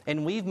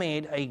 And we've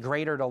made a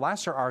greater to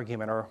lesser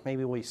argument, or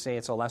maybe we say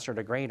it's a lesser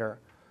to greater.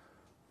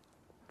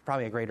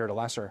 Probably a greater to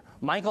lesser.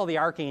 Michael the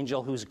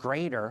archangel, who's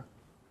greater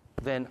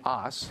than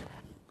us,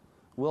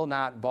 will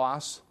not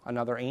boss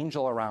another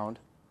angel around.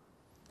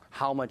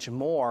 How much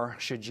more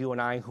should you and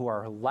I, who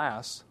are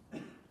less,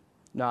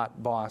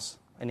 not boss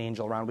an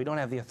angel around? We don't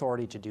have the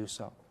authority to do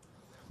so.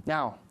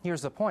 Now,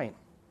 here's the point.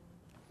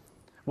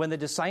 When the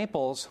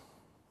disciples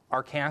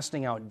are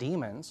casting out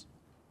demons,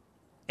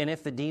 and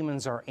if the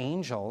demons are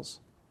angels,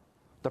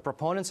 the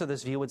proponents of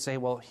this view would say,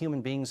 well,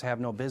 human beings have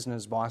no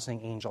business bossing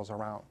angels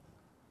around.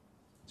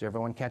 Does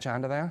everyone catch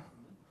on to that?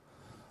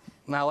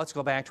 Now let's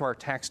go back to our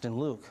text in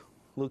Luke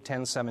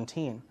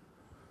 10:17.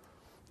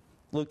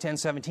 Luke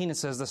 10:17, it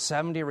says, the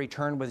 70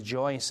 returned with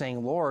joy,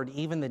 saying, Lord,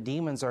 even the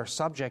demons are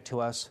subject to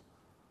us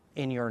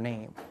in your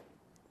name.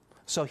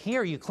 So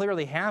here you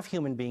clearly have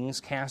human beings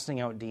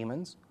casting out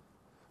demons.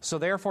 So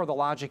therefore the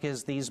logic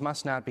is these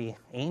must not be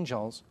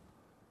angels,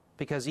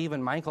 because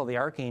even Michael the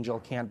archangel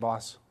can't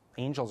boss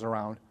angels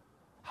around.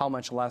 How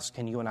much less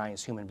can you and I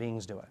as human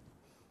beings do it?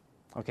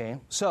 Okay,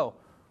 so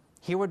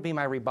here would be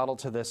my rebuttal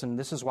to this, and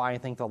this is why I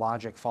think the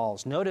logic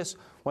falls. Notice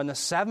when the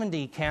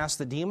 70 cast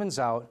the demons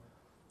out,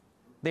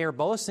 they are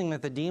boasting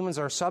that the demons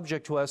are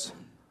subject to us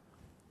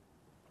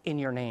in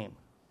your name.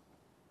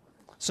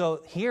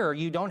 So here,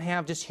 you don't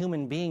have just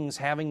human beings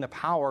having the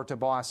power to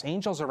boss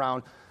angels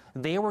around.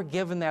 They were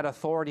given that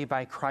authority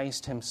by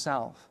Christ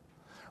himself.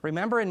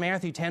 Remember in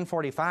Matthew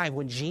 10:45,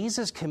 when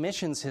Jesus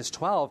commissions his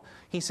 12,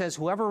 he says,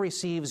 whoever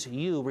receives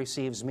you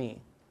receives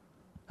me,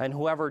 and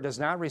whoever does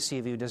not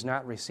receive you does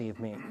not receive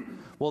me.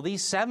 Well,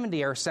 these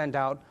 70 are sent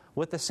out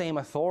with the same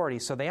authority,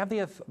 so they have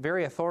the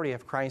very authority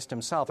of Christ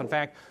himself. In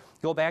fact,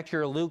 go back to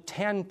your Luke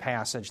 10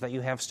 passage that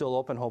you have still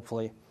open,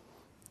 hopefully.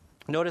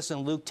 Notice in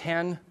Luke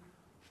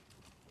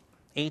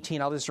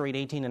 10:18, I'll just read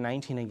 18 and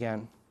 19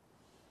 again.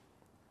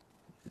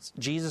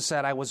 Jesus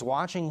said, I was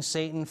watching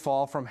Satan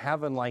fall from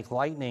heaven like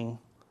lightning.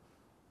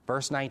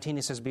 Verse 19,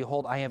 he says,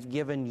 behold, I have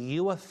given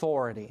you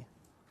authority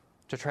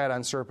to tread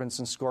on serpents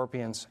and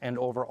scorpions and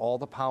over all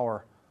the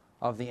power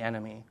of the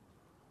enemy.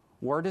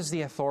 Where does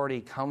the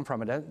authority come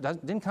from? It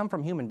didn't come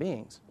from human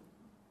beings.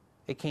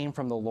 It came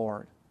from the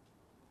Lord.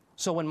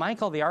 So when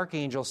Michael the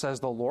archangel says,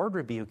 the Lord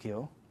rebuke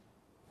you,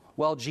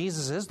 well,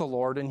 Jesus is the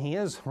Lord and he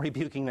is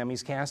rebuking them.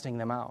 He's casting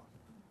them out.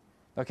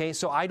 Okay,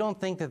 so I don't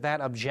think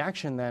that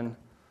objection then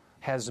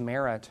has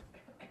merit.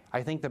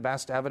 I think the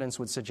best evidence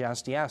would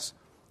suggest, yes,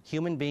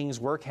 human beings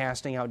were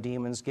casting out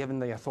demons given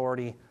the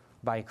authority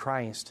by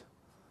Christ.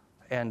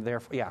 And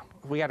therefore, yeah,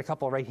 we got a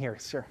couple right here.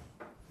 Sure.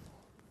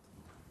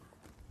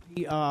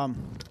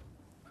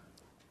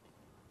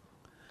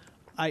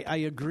 I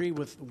agree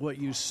with what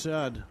you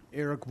said,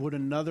 Eric. Would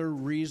another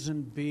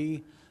reason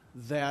be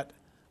that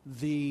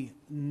the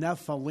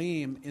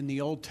Nephilim in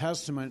the Old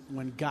Testament,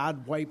 when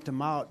God wiped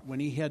them out,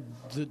 when he had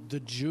the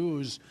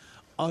Jews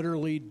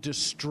utterly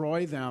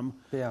destroy them,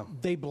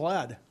 they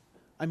bled.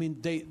 I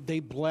mean, they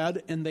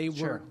bled and they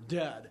were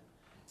dead.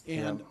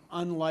 And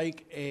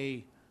unlike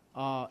a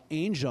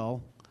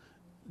angel,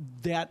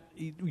 that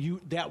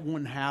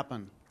wouldn't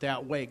happen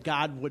that way.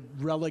 God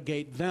would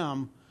relegate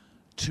them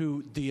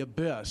to the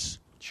abyss.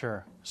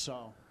 Sure.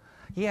 So,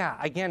 yeah.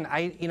 Again,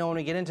 when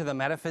we get into the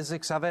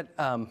metaphysics of it,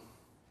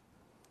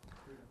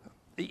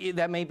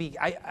 that may be.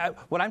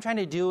 What I'm trying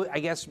to do, I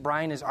guess,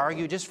 Brian, is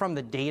argue just from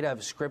the data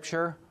of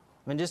Scripture.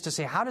 I mean, just to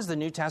say, how does the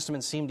New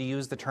Testament seem to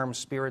use the term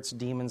spirits,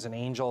 demons, and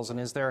angels, and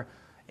is there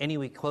any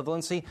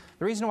equivalency?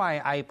 The reason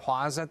why I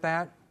pause at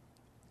that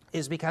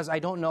is because I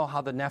don't know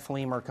how the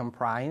Nephilim are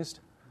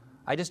comprised.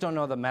 I just don't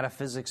know the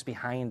metaphysics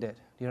behind it.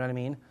 Do you know what I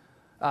mean?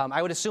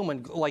 I would assume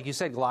when, like you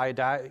said,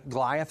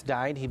 Goliath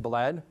died, he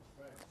bled.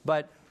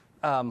 But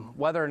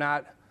whether or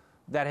not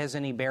that has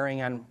any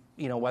bearing on,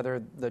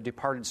 whether the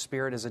departed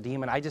spirit is a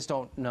demon, I just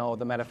don't know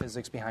the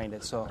metaphysics behind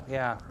it. So,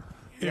 yeah.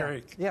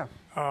 Eric. Yeah.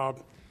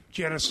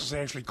 Genesis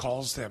actually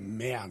calls them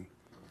men.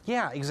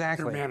 Yeah,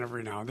 exactly. They're men of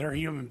renown. They're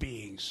human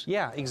beings.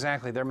 Yeah,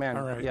 exactly. They're men.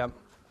 All right. Yep.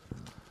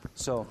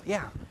 So,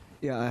 yeah.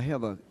 Yeah, I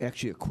have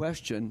actually a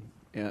question,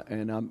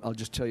 and I'll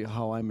just tell you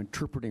how I'm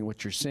interpreting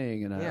what you're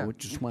saying, and I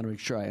just want to make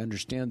sure I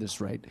understand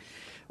this right.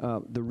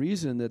 The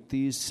reason that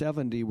these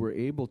 70 were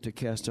able to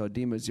cast out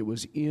demons, it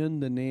was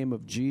in the name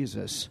of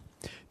Jesus.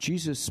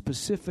 Jesus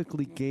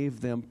specifically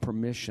gave them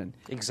permission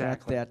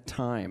at that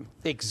time.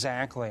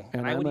 Exactly.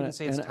 And I would even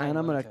say it's time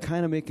I'm going to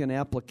kind of make an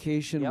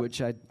application,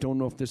 which I don't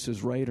know if this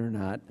is right or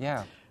not.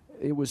 Yeah.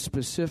 It was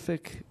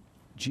specific.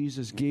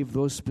 Jesus gave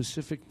those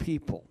specific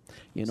people.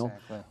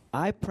 Exactly.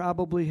 I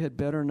probably had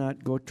better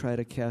not go try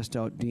to cast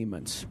out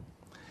demons.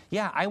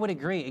 Yeah, I would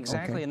agree.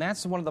 Exactly. Okay. And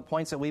that's one of the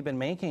points that we've been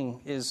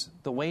making is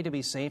the way to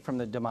be saved from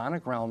the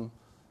demonic realm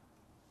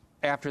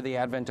after the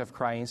advent of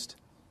Christ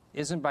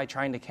isn't by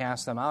trying to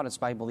cast them out, it's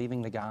by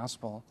believing the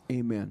gospel.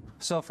 Amen.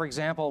 So, for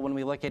example, when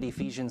we look at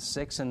Ephesians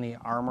 6 and the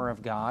armor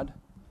of God,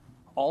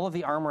 all of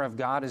the armor of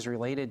God is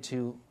related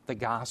to the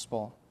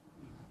gospel.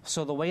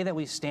 So the way that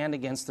we stand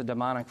against the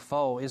demonic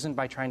foe isn't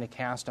by trying to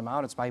cast them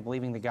out, it's by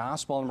believing the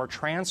gospel, and we're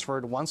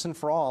transferred once and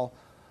for all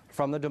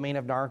from the domain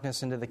of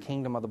darkness into the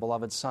kingdom of the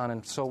beloved Son,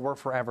 and so we're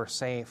forever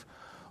safe.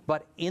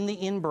 But in the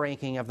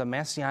inbreaking of the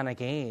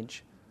Messianic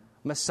age,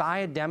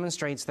 Messiah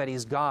demonstrates that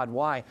he's God.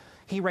 Why?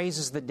 He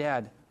raises the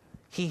dead.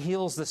 He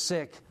heals the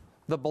sick,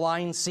 the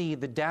blind see,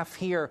 the deaf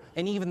hear,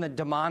 and even the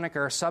demonic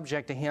are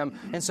subject to him.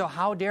 And so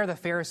how dare the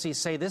Pharisees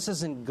say, this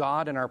isn't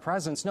God in our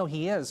presence? No,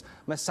 he is.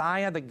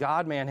 Messiah, the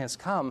God-man, has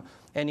come,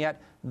 and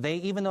yet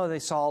even though they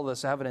saw all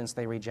this evidence,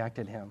 they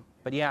rejected him.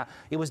 But yeah,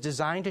 it was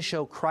designed to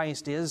show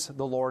Christ is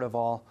the Lord of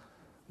all.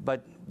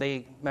 But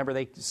they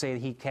say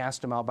he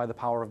cast him out by the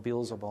power of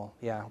Beelzebul.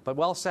 Yeah, but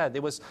well said.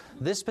 It was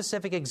this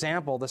specific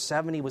example, the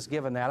 70 was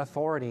given that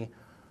authority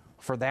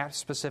for that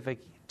specific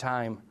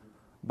time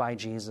by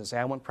Jesus.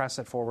 I won't press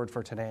it forward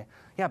for today.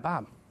 Yeah,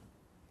 Bob,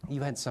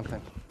 you had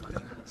something.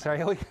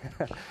 Sorry.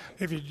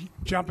 If you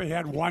jump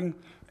ahead one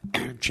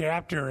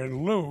chapter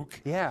in Luke,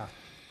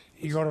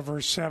 you go to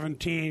verse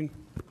 17,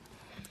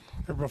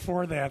 or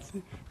before that,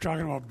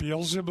 talking about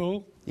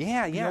Beelzebul.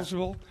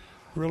 Beelzebul,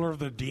 ruler of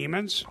the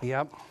demons.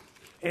 Yep.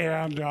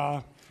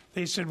 And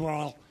they said,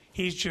 well,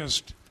 he's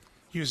just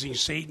using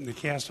Satan to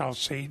cast out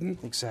Satan.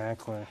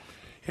 Exactly.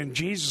 And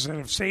Jesus said,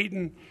 if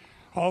Satan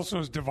also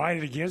is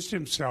divided against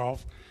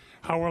himself,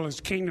 how will his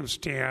kingdom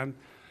stand?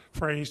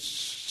 For you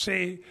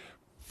say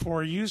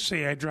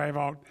I drive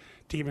out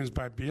demons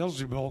by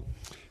Beelzebul.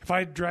 If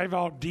I drive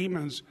out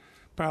demons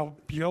by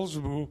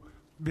Beelzebul,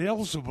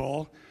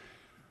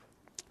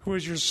 who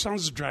is your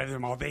sons to drive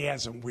them out? They had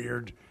some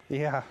weird, they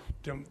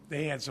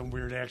had some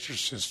weird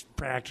exorcist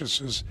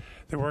practices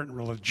that weren't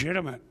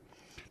legitimate.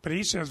 But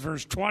he says,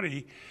 verse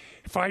 20,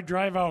 if I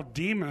drive out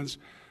demons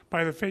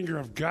by the finger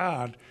of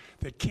God,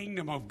 the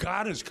kingdom of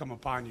God has come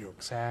upon you.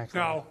 Exactly.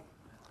 Now,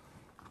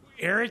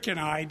 Eric and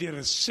I did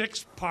a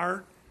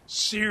 6-part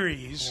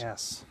series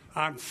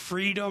on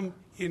freedom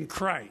in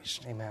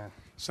Christ. Amen.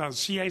 It's on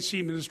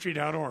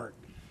CICministry.org.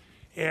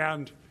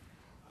 And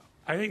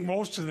I think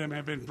most of them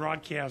have been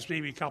broadcast,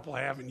 maybe a couple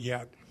haven't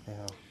yet.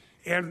 Yeah.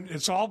 And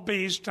it's all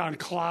based on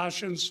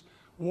Colossians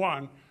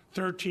 1,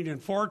 13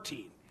 and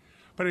 14.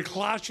 But in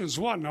Colossians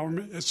 1, now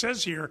it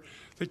says here,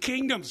 the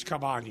kingdom's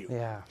come on you.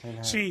 Yeah,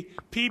 amen. See,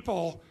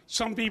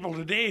 some people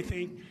today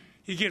think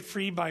you get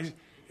free by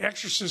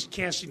exorcists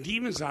casting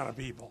demons out of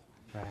people.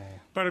 Right.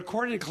 But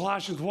according to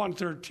Colossians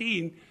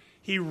 1:13,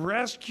 he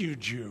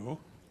rescued you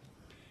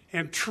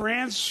and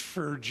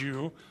transferred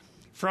you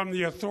from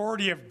the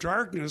authority of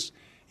darkness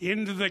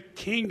into the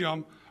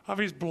kingdom of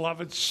his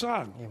beloved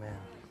Son. Amen.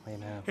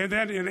 Amen. And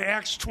then in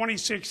Acts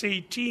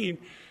 26:18,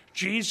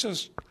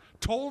 Jesus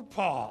told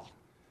Paul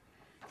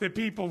that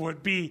people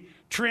would be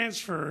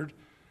transferred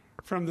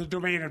from the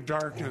domain of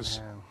darkness.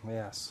 Amen.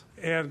 Yes.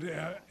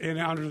 And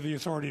under the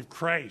authority of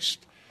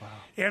Christ. Wow.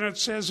 And it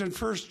says in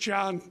 1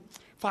 John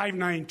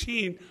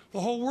 5:19, the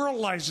whole world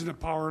lies in the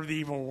power of the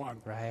evil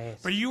one. Right.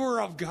 But you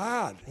are of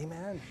God.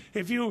 Amen.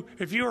 If you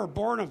are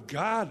born of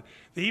God,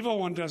 the evil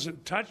one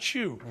doesn't touch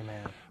you.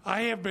 Amen.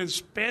 I have been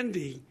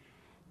spending,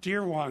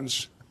 dear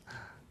ones,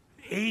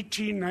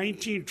 18,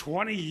 19,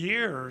 20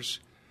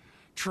 years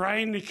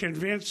trying to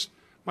convince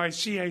my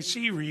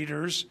CIC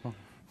readers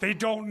they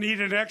don't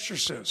need an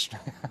exorcist.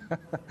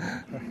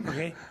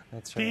 Okay?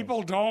 That's right.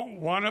 People don't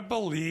want to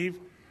believe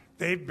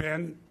they've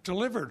been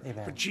delivered.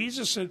 Amen. But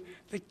Jesus said,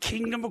 the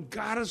kingdom of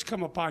God has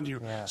come upon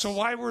you. Yes. So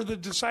why were the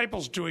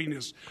disciples doing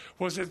this?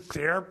 Was it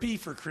therapy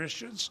for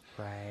Christians?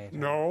 Right.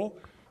 No,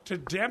 to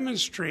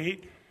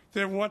demonstrate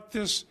that what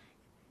this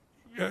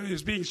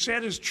is being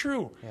said is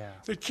true. Yeah.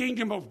 The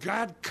kingdom of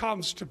God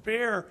comes to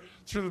bear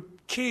through the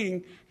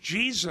King,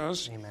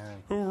 Jesus,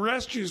 Amen. who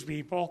rescues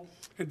people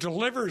and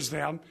delivers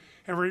them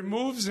and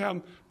removes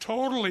them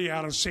totally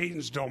out of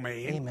Satan's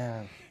domain.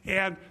 Amen.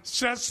 And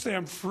sets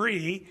them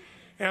free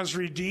as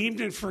redeemed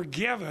and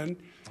forgiven.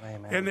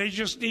 Amen. And they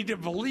just need to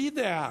believe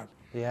that.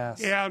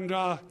 Yes.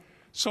 And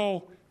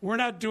so we're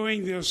not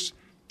doing this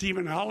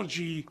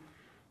demonology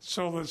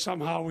so that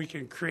somehow we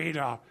can create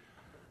a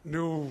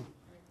new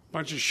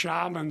bunch of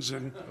shamans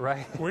and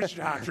witch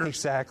doctors.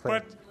 Exactly.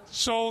 But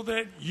so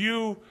that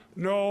you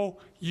know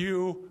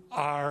you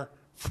are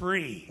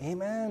free.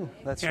 Amen.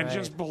 That's and right.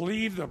 just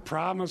believe the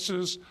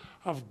promises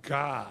of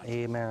God.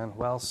 Amen.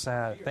 Well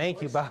said.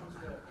 Thank you, Bob.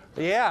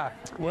 Yeah.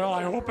 Well,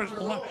 I hope it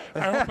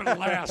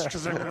lasts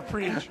because I'm going to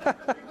preach.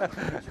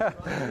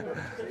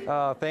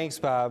 Oh, thanks,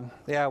 Bob.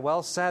 Yeah,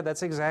 well said.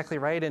 That's exactly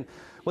right. And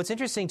what's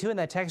interesting, too, in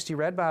that text you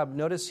read, Bob,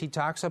 notice he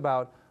talks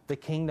about the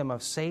kingdom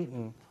of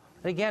Satan.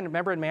 And again,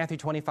 remember in Matthew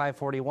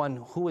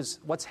 25:41,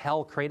 what's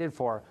hell created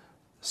for?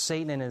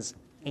 Satan and his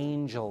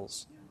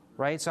angels,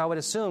 right? So I would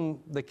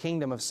assume the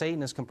kingdom of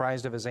Satan is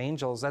comprised of his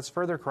angels. That's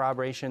further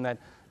corroboration that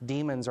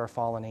demons are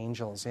fallen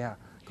angels. Yeah.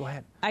 Go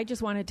ahead. I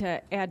just wanted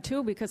to add,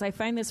 too, because I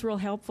find this real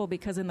helpful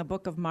because in the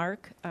book of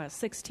Mark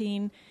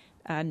 16,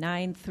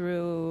 9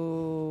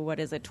 through,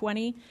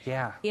 20?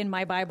 Yeah. In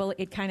my Bible,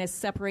 it kind of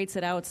separates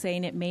it out,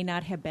 saying it may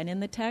not have been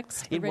in the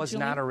text It was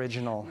not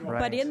original, right?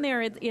 But in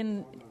there,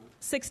 in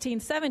 16,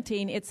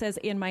 17, it says,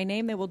 in my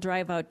name they will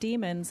drive out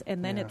demons,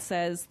 and then it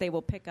says they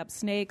will pick up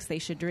snakes, they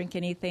should drink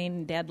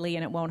anything deadly,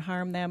 and it won't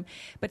harm them.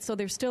 But so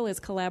there still is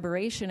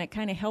collaboration. It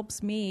kind of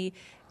helps me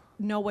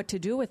know what to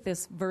do with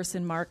this verse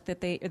in Mark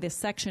this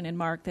section in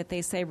Mark that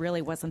they say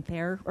really wasn't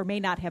there or may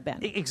not have been.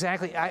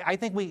 Exactly. I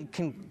think we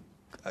can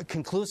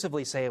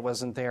conclusively say it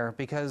wasn't there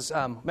because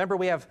remember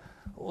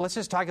let's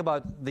just talk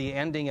about the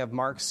ending of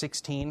Mark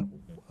 16.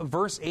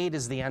 Verse 8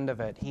 is the end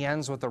of it. He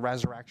ends with the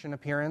resurrection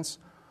appearance.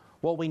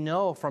 What we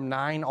know from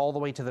 9 all the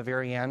way to the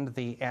very end,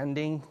 the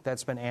ending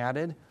that's been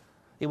added,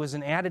 it was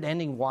an added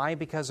ending. Why?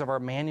 Because of our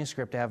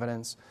manuscript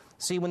evidence.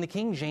 See, when the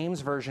King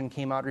James Version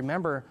came out,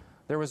 remember,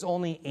 there was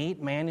only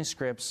 8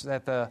 manuscripts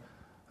that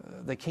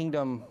the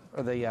kingdom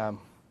or the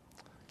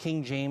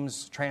King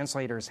James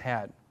translators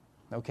had.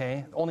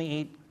 Okay,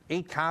 only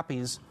 8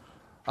 copies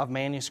of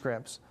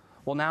manuscripts.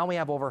 Well, now we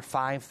have over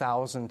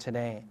 5,000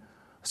 today.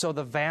 So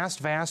the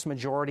vast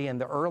majority and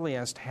the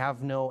earliest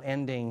have no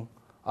ending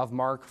of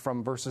Mark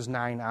from verses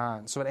 9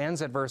 on. So it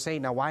ends at verse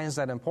 8. Now, why is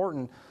that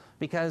important?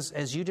 Because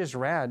as you just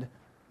read,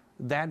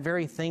 that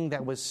very thing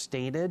that was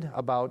stated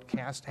about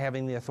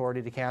having the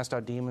authority to cast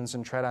out demons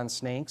and tread on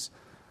snakes,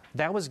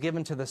 that was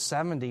given to the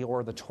 70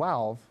 or the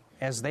 12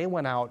 as they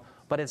went out,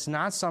 but it's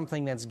not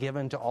something that's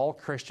given to all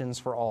Christians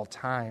for all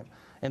time.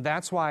 And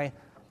that's why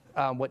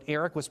what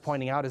Eric was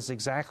pointing out is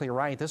exactly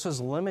right. This was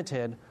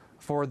limited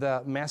for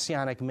the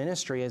messianic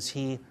ministry as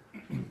he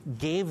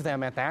gave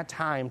them at that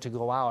time to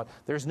go out.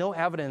 There's no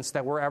evidence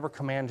that we're ever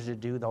commanded to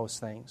do those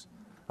things.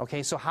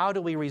 Okay, so how do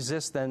we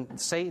resist then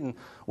Satan?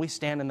 We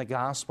stand in the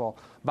gospel.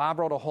 Bob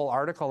wrote a whole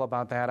article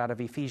about that out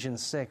of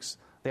Ephesians 6,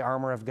 the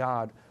armor of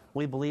God.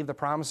 We believe the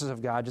promises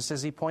of God. Just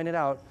as he pointed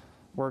out,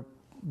 we're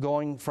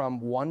going from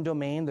one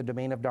domain, the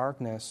domain of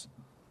darkness,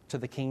 to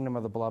the kingdom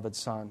of the beloved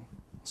Son.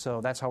 So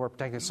that's how we're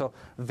protected. So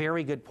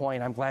very good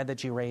point. I'm glad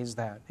that you raised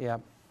that. Yeah.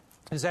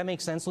 Does that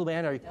make sense,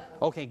 Luban?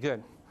 Okay,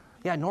 good.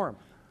 Yeah, Norm.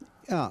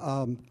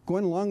 Yeah,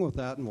 going along with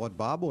that and what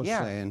Bob was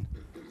saying,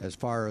 as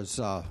far as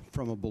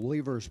from a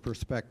believer's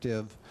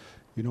perspective,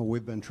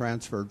 we've been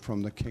transferred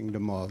from the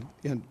kingdom of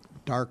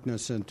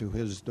darkness into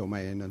his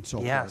domain and so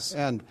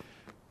forth.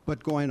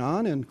 But going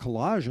on in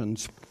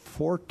Colossians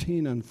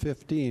 14 and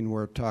 15,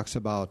 where it talks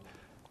about,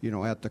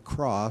 at the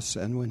cross,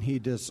 and when he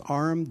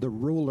disarmed the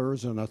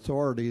rulers and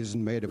authorities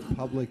and made a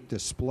public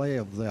display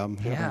of them,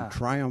 having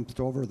triumphed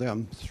over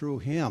them through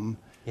him,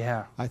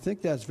 I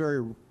think that's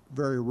very,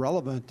 very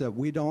relevant that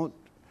we don't,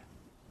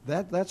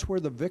 that's where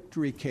the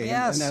victory came.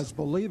 Yes. And as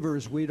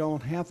believers, we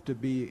don't have to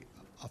be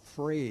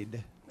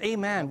afraid.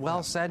 Amen.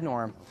 Well said,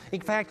 Norm.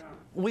 In fact,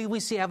 we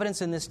see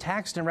evidence in this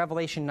text in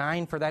Revelation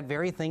 9 for that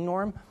very thing,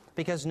 Norm,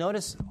 because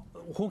notice,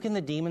 who can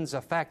the demons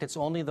affect? It's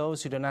only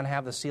those who do not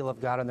have the seal of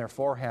God on their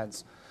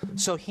foreheads.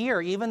 So here,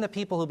 even the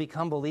people who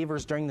become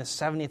believers during the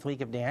 70th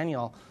week of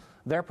Daniel,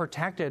 they're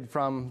protected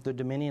from the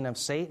dominion of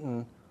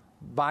Satan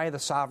by the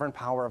sovereign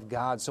power of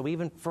God. So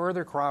even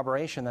further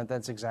corroboration that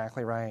that's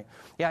exactly right.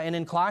 Yeah, and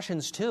in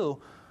Colossians 2,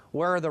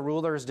 where are the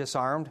rulers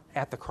disarmed?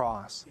 At the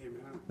cross.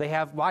 Amen. They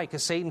have, why?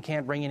 Because Satan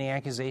can't bring any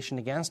accusation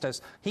against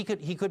us. He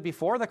could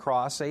before the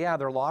cross say,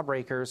 they're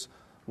lawbreakers.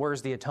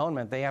 Where's the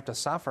atonement? They have to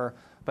suffer.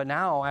 But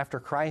now, after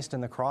Christ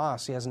and the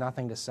cross, he has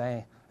nothing to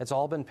say. It's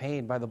all been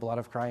paid by the blood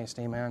of Christ.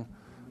 Amen.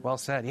 Well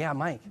said. Yeah,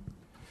 Mike.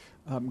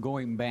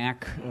 Going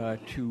back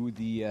to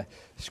the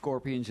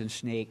scorpions and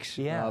snakes,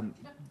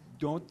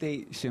 don't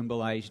they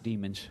symbolize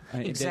demons?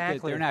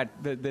 Exactly. They're not.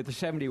 The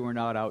 70 were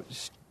not out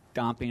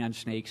stomping on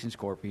snakes and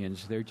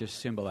scorpions. They're just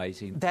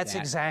symbolizing. That's that.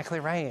 Exactly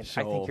right. So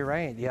I think you're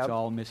right. Yep. It's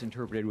all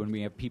misinterpreted when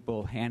we have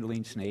people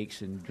handling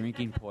snakes and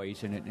drinking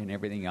poison and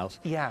everything else.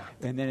 Yeah.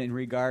 And then in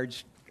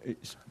regards,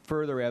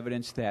 further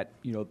evidence that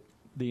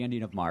the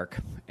ending of Mark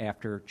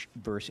after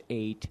verse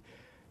 8.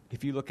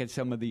 If you look at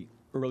some of the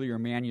earlier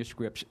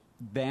manuscripts,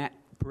 that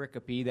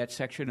pericope, that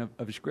section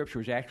of Scripture,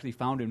 is actually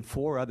found in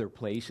 4 other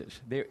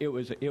places. It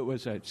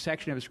was a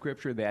section of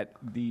Scripture that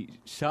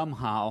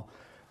somehow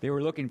they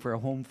were looking for a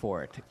home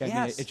for it.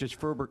 Yes. It's just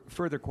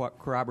further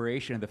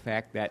corroboration of the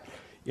fact that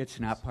it's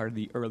not part of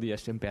the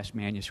earliest and best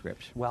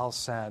manuscripts. Well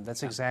said.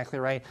 That's exactly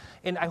right.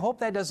 And I hope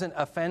that doesn't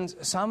offend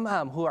some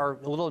who are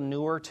a little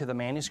newer to the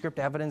manuscript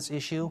evidence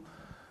issue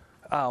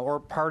or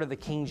part of the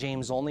King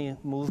James only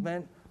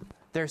movement.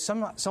 They're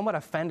somewhat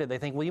offended. They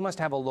think, well, you must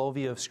have a low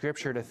view of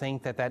Scripture to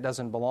think that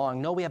doesn't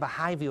belong. No, we have a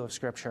high view of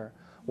Scripture.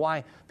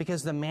 Why?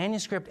 Because the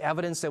manuscript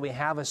evidence that we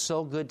have is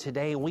so good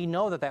today, we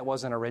know that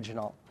wasn't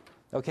original.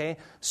 Okay?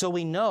 So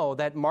we know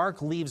that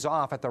Mark leaves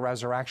off at the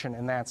resurrection,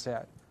 and that's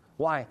it.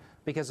 Why?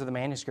 Because of the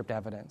manuscript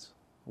evidence.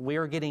 We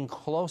are getting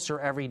closer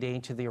every day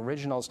to the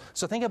originals.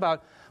 So think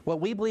about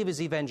what we believe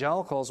as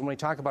evangelicals when we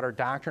talk about our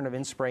doctrine of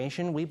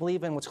inspiration. We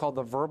believe in what's called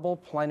the verbal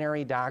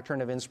plenary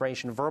doctrine of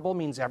inspiration. Verbal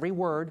means every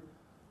word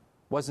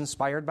was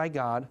inspired by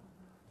God.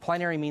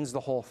 Plenary means the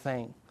whole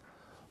thing.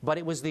 But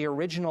it was the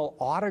original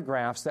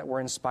autographs that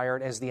were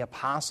inspired as the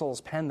apostles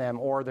penned them,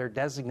 or their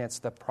designates,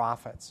 the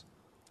prophets.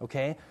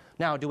 Okay?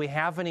 Now, do we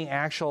have any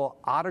actual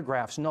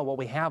autographs? No, what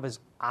we have is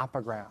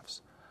opographs.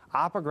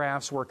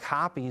 Opographs were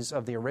copies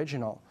of the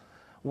original.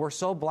 We're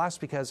so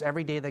blessed because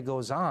every day that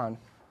goes on,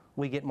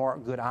 we get more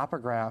good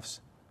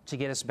opographs to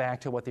get us back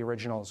to what the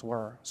originals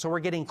were. So we're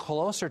getting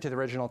closer to the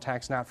original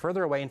text, not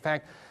further away. In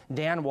fact,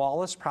 Dan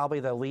Wallace, probably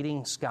the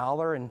leading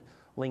scholar in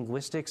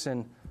linguistics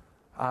and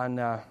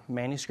on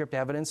manuscript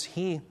evidence,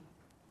 he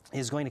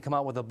is going to come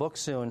out with a book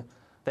soon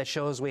that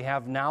shows we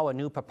have now a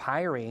new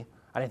papyri,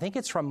 and I think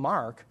it's from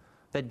Mark,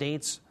 that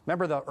dates,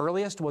 remember the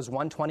earliest was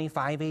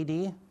 125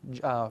 A.D.,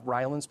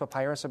 Ryland's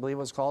Papyrus, I believe it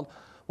was called.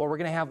 Well, we're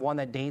going to have one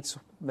that dates,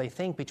 they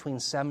think, between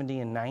 70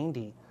 and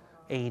 90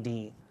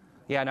 A.D.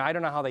 Yeah, now I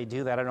don't know how they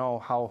do that. I don't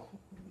know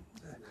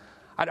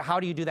how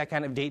do you do that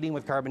kind of dating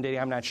with carbon dating?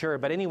 I'm not sure.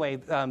 But anyway,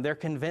 they're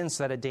convinced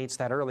that it dates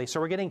that early. So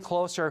we're getting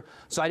closer.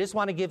 So I just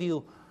want to give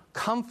you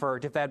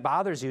comfort if that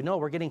bothers you. No,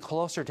 we're getting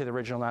closer to the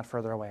original, not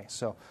further away.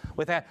 So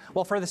with that,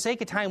 well, for the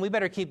sake of time, we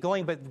better keep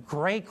going. But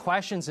great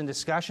questions and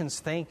discussions.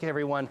 Thank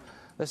everyone.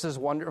 This is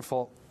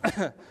wonderful.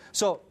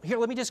 So here,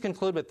 let me just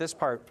conclude with this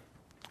part.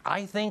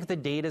 I think the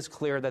data is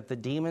clear that the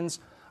demons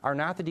are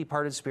not the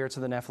departed spirits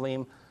of the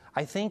Nephilim.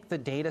 I think the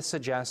data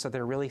suggests that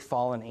they're really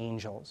fallen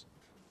angels.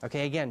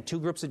 Okay, again, 2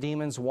 groups of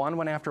demons. One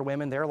went after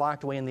women. They're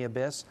locked away in the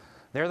abyss.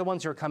 They're the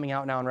ones who are coming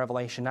out now in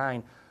Revelation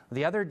 9.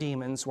 The other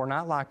demons were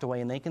not locked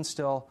away, and they can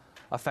still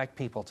affect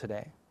people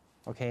today.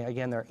 Okay,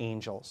 again, they're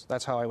angels.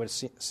 That's how I would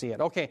see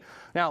it. Okay,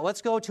 now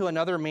let's go to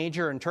another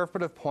major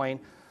interpretive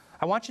point.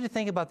 I want you to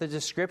think about the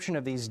description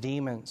of these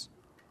demons.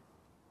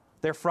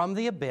 They're from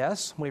the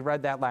abyss. We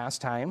read that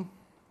last time.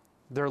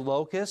 They're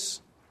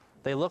locusts.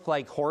 They look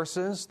like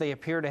horses. They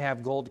appear to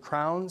have gold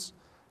crowns,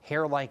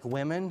 hair like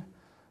women,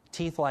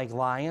 teeth like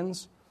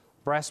lions,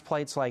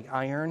 breastplates like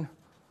iron.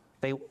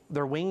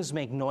 Their wings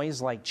make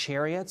noise like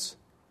chariots.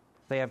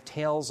 They have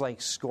tails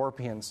like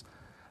scorpions.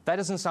 That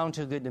doesn't sound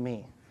too good to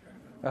me.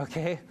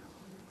 Okay?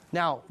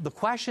 Now, the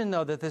question,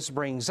 though, that this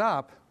brings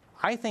up,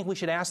 I think we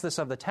should ask this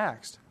of the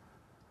text.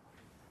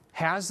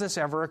 Has this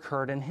ever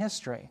occurred in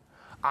history?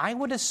 I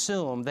would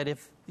assume that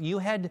if you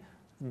had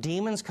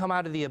demons come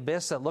out of the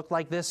abyss that looked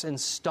like this and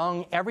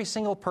stung every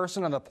single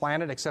person on the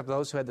planet except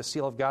those who had the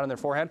seal of God on their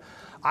forehead,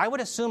 I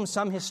would assume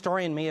some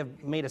historian may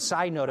have made a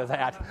side note of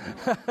that.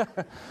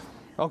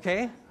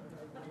 Okay?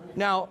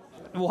 Now,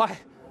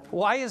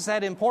 why is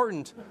that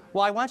important?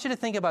 Well, I want you to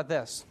think about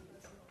this.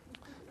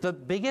 The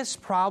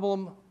biggest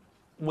problem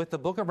with the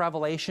book of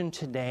Revelation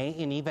today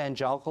in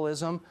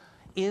evangelicalism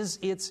is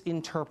its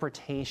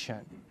interpretation.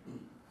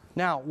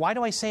 Now, why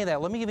do I say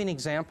that? Let me give you an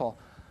example.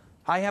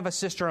 I have a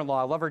sister-in-law.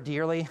 I love her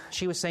dearly.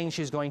 She was saying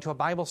she's going to a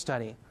Bible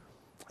study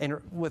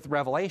with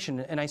Revelation.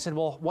 And I said,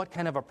 well, what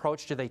kind of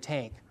approach do they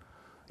take?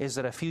 Is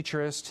it a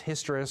futurist,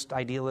 historist,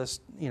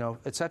 idealist,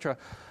 etc.?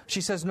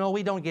 She says, no,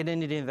 we don't get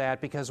into any of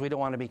that because we don't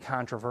want to be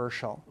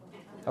controversial.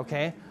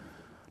 Okay?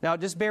 Now,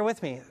 just bear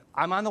with me.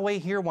 I'm on the way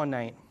here one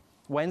night.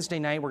 Wednesday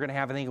night, we're going to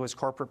have, I think it was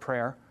corporate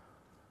prayer.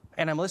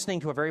 And I'm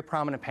listening to a very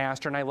prominent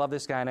pastor, and I love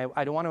this guy, and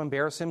I don't want to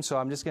embarrass him, so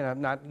I'm just going to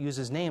not use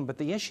his name. But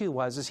the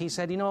issue is he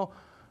said,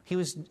 he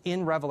was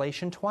in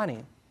Revelation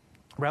 20.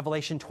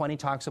 Revelation 20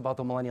 talks about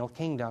the millennial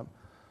kingdom.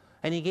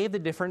 And he gave the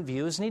different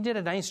views, and he did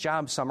a nice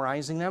job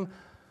summarizing them.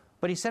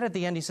 But he said at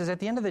the end, at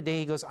the end of the day,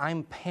 he goes,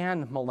 I'm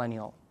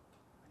pan-millennial.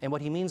 And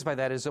what he means by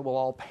that is it will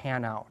all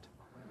pan out.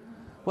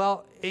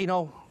 Well,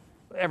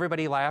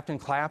 everybody laughed and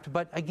clapped,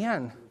 but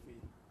again,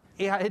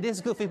 yeah, it is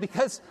goofy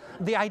because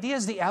the idea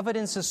is the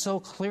evidence is so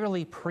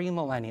clearly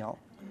premillennial.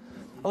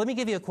 Well, let me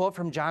give you a quote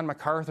from John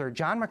MacArthur.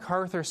 John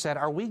MacArthur said,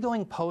 are we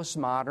going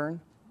postmodern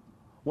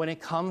when it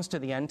comes to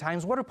the end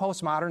times? What do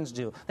postmoderns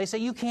do? They say,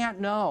 you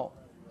can't know.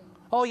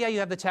 Oh, yeah, you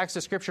have the text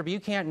of Scripture, but you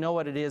can't know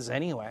what it is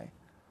anyway.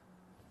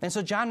 And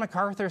so John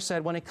MacArthur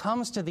said, when it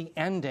comes to the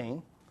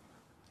ending,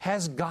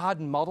 has God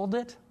muddled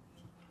it?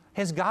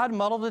 Has God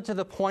muddled it to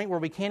the point where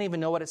we can't even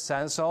know what it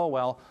says? So,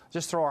 well,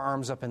 just throw our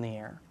arms up in the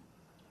air.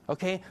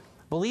 Okay?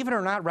 Believe it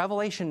or not,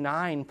 Revelation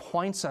 9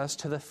 points us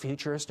to the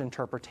futurist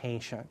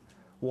interpretation.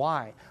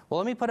 Why? Well,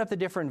 let me put up the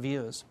different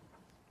views.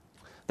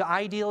 The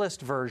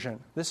idealist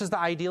version. This is the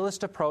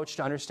idealist approach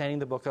to understanding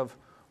the book of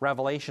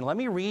Revelation. Let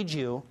me read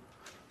you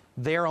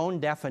their own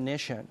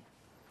definition.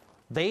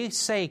 They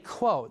say,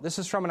 quote, this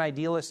is from an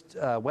idealist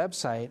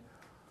website,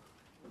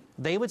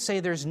 they would say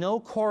there's no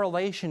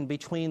correlation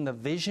between the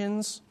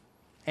visions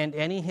and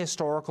any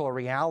historical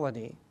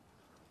reality,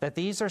 that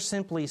these are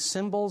simply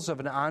symbols of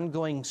an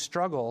ongoing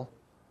struggle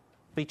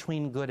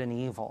between good and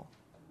evil,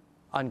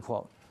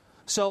 unquote.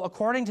 So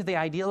according to the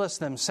idealists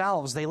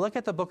themselves, they look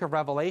at the book of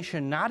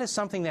Revelation not as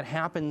something that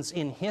happens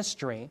in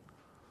history.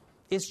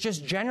 It's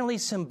just generally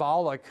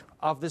symbolic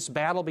of this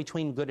battle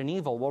between good and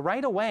evil. Well,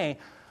 right away,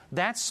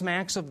 that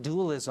smacks of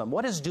dualism.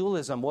 What is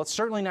dualism? Well, it's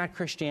certainly not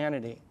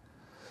Christianity.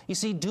 You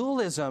see,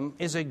 dualism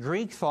is a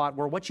Greek thought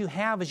where what you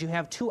have is you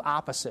have two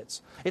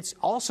opposites. It's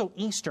also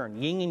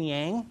Eastern, yin and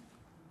yang.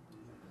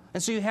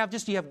 And so you have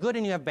good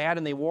and you have bad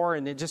and they war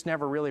and it just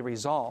never really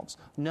resolves.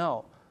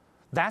 No,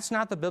 that's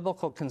not the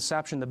biblical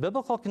conception. The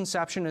biblical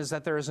conception is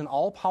that there is an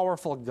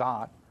all-powerful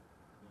God.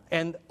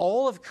 And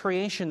all of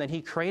creation that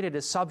He created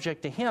is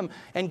subject to Him.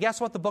 And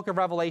guess what the book of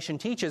Revelation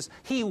teaches?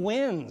 He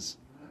wins.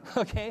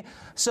 Okay?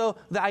 So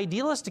the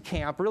idealist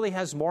camp really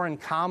has more in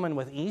common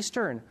with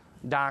Eastern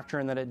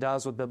doctrine than it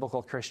does with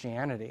biblical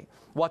Christianity.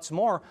 What's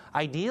more,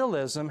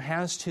 idealism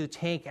has to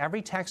take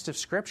every text of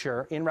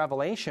Scripture in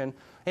Revelation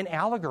and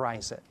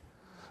allegorize it.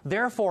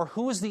 Therefore,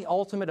 who is the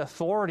ultimate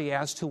authority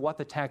as to what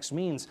the text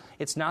means?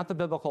 It's not the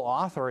biblical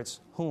author, it's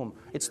whom?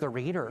 It's the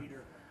reader.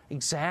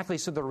 Exactly,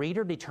 so the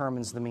reader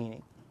determines the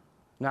meaning,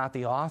 not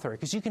the author,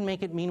 because you can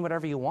make it mean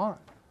whatever you want.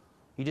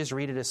 You just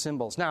read it as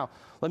symbols. Now,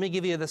 let me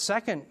give you the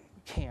second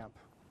camp,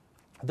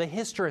 the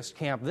historist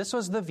camp. This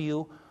was the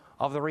view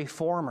of the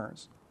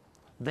reformers.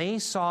 They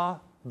saw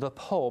the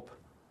Pope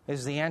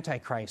as the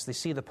Antichrist. They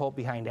see the Pope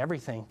behind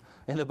everything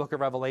in the book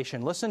of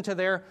Revelation. Listen to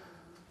their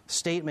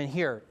statement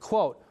here.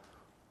 Quote,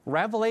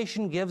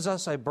 Revelation gives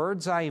us a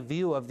bird's eye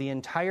view of the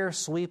entire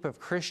sweep of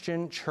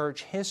Christian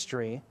church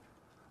history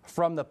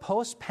from the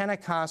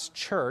post-Pentecost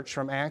church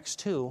from Acts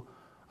 2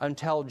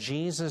 until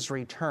Jesus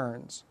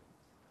returns.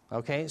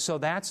 Okay, so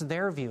that's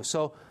their view.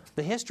 So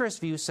the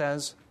historist view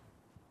says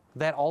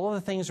that all of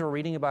the things we're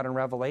reading about in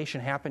Revelation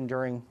happened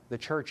during the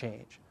church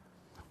age.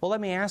 Well,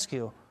 let me ask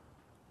you,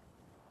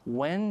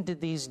 when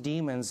did these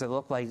demons that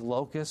look like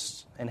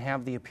locusts and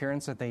have the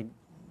appearance that they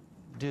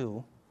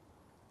do,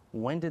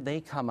 when did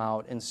they come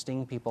out and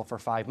sting people for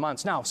 5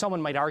 months? Now,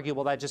 someone might argue,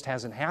 well, that just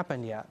hasn't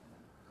happened yet.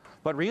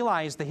 But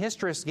realize the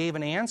historists gave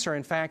an answer.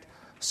 In fact,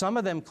 some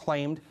of them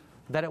claimed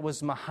that it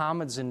was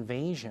Muhammad's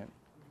invasion.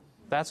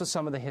 That's what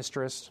some of the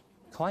historists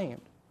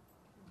claimed.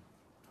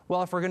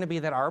 Well, if we're going to be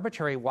that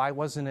arbitrary, why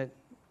wasn't it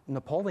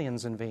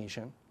Napoleon's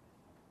invasion?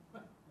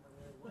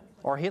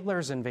 Or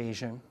Hitler's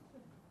invasion?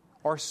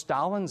 Or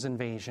Stalin's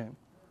invasion?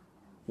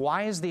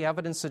 Why is the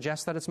evidence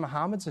suggest that it's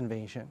Muhammad's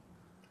invasion?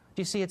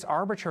 Do you see, it's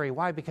arbitrary.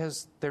 Why?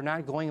 Because they're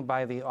not going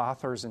by the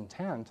author's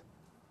intent.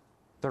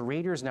 The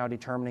reader's now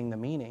determining the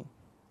meaning.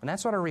 And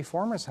that's what our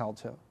reformers held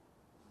to.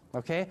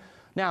 Okay?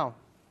 Now,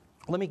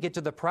 let me get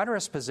to the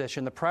preterist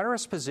position. The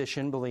preterist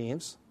position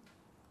believes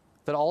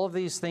that all of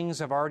these things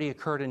have already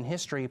occurred in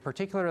history,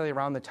 particularly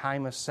around the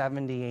time of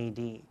 70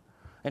 A.D.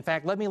 In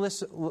fact, let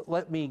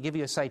me give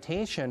you a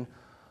citation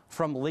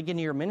from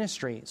Ligonier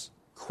Ministries.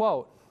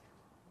 Quote,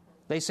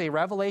 they say,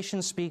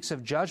 Revelation speaks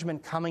of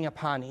judgment coming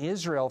upon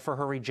Israel for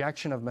her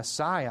rejection of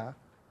Messiah.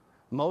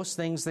 Most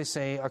things, they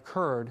say,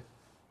 occurred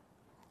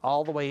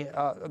all the way,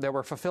 that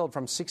were fulfilled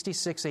from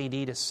 66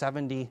 A.D. to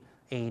 70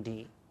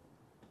 A.D.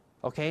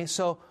 Okay,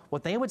 so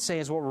what they would say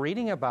is what we're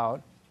reading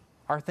about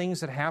are things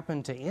that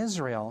happened to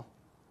Israel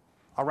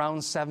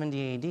around 70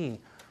 A.D.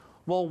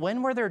 Well,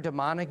 when were there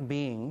demonic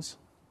beings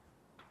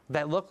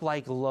that look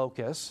like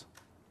locusts,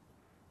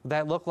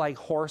 that look like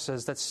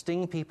horses, that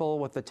sting people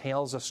with the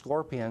tails of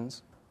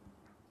scorpions,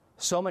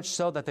 so much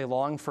so that they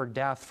longed for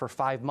death for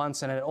 5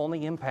 months, and it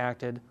only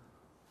impacted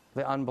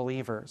the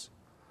unbelievers?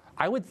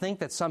 I would think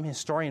that some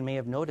historian may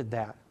have noted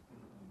that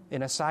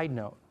in a side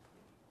note.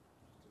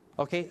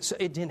 Okay, so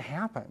it didn't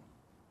happen.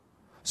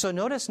 So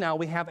notice now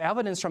we have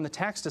evidence from the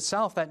text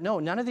itself that no,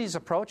 none of these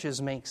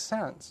approaches make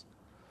sense.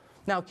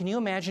 Now, can you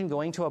imagine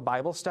going to a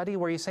Bible study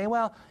where you say,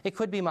 well, it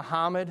could be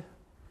Muhammad,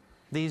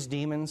 these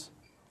demons,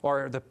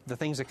 or the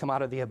things that come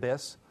out of the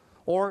abyss,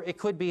 or it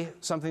could be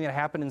something that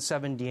happened in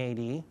 70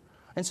 A.D.,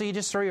 and so you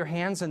just throw your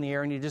hands in the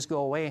air and you just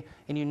go away,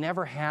 and you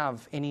never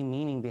have any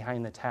meaning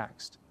behind the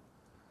text.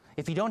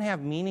 If you don't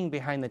have meaning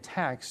behind the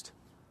text,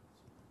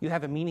 you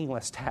have a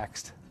meaningless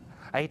text.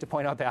 I hate to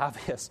point out the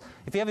obvious.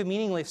 If you have a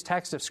meaningless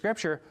text of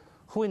Scripture,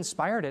 who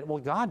inspired it? Well,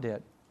 God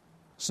did.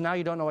 So now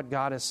you don't know what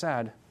God has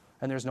said,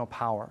 and there's no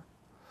power.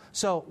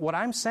 So what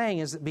I'm saying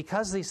is that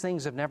because these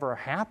things have never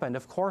happened,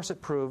 of course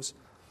it proves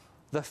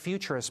the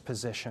futurist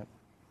position.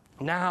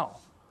 Now,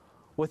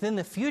 within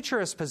the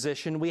futurist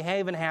position, we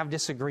even have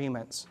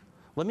disagreements.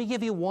 Let me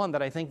give you one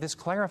that I think this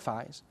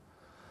clarifies.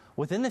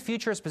 Within the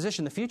futurist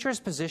position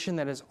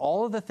that is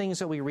all of the things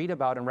that we read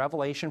about in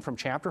Revelation from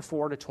chapter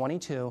 4 to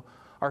 22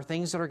 are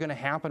things that are going to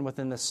happen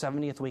within the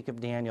 70th week of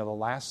Daniel, the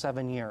last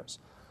 7 years.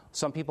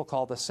 Some people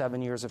call it the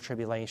 7 years of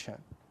tribulation.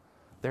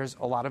 There's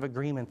a lot of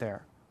agreement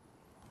there.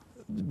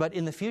 But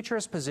in the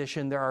futurist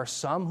position, there are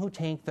some who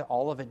take the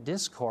Olivet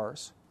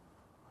Discourse,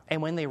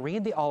 and when they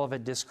read the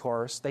Olivet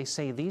Discourse, they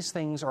say these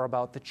things are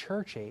about the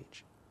church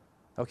age.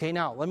 Okay,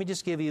 now, let me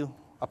just give you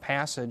a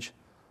passage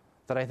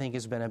that I think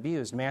has been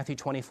abused. Matthew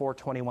 24,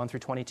 21 through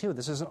 22.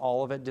 This is an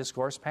Olivet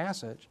Discourse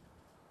passage.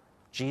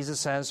 Jesus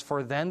says,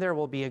 For then there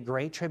will be a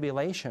great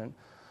tribulation,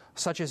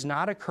 such as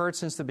not occurred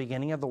since the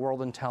beginning of the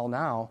world until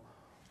now,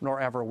 nor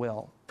ever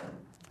will.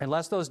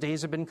 Unless those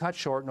days have been cut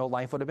short, no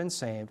life would have been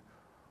saved.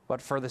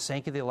 But for the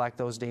sake of the elect,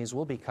 those days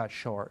will be cut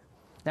short.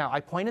 Now,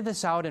 I pointed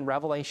this out in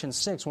Revelation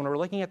 6. When we're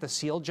looking at the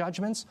seal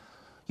judgments,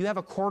 you have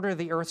a quarter of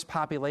the earth's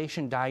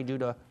population die due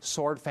to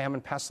sword, famine,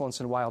 pestilence,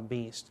 and wild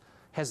beast.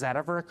 Has that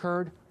ever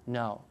occurred?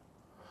 No.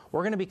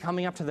 We're going to be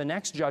coming up to the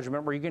next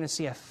judgment where you're going to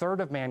see a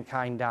third of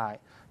mankind die.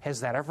 Has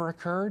that ever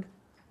occurred?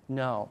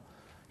 No.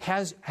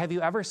 Have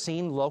you ever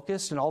seen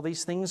locusts and all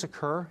these things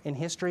occur in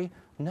history?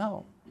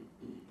 No.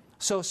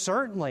 So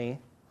certainly,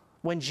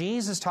 when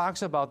Jesus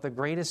talks about the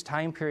greatest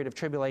time period of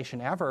tribulation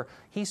ever,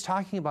 he's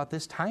talking about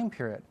this time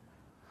period.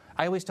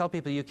 I always tell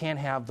people you can't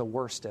have the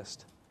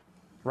worstest,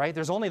 right?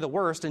 There's only the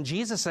worst, and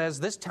Jesus says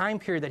this time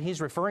period that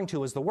he's referring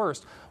to is the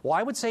worst. Well,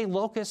 I would say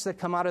locusts that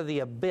come out of the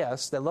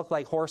abyss, that look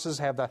like horses,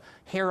 have the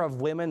hair of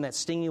women that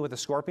sting you with a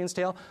scorpion's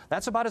tail,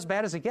 that's about as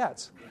bad as it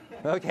gets,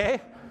 okay?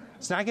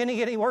 It's not going to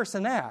get any worse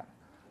than that,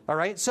 all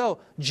right? So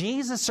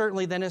Jesus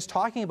certainly then is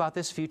talking about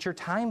this future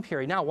time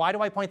period. Now, why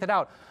do I point that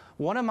out?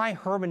 One of my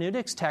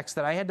hermeneutics texts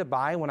that I had to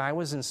buy when I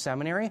was in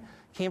seminary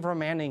came from a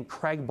man named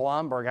Craig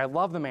Blomberg. I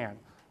love the man.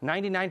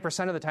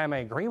 99% of the time I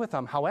agree with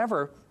him.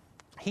 However,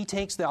 he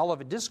takes the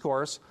Olivet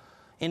Discourse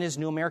in his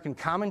New American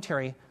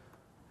Commentary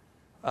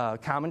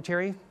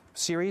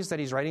series that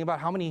he's writing about.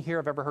 How many here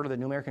have ever heard of the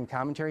New American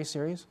Commentary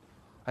series?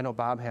 I know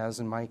Bob has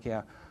and Mike,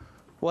 yeah.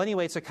 Well,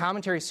 anyway, it's a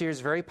commentary series,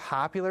 very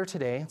popular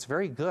today. It's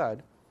very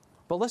good.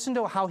 But listen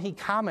to how he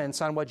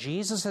comments on what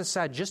Jesus has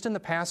said just in the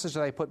passage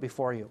that I put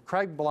before you.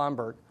 Craig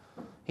Blomberg,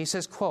 he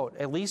says, quote,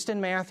 At least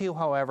in Matthew,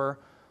 however,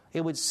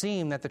 it would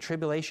seem that the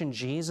tribulation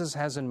Jesus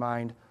has in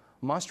mind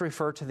must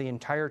refer to the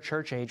entire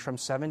church age from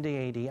 70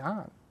 A.D.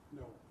 on.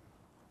 No.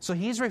 So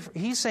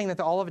he's saying that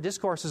the Olivet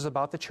Discourse is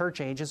about the church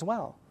age as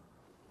well.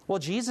 Well,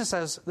 Jesus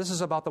says this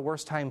is about the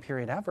worst time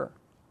period ever.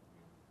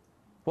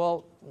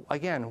 Well,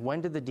 again,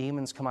 when did the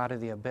demons come out of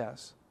the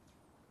abyss?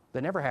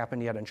 That never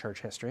happened yet in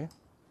church history.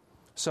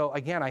 So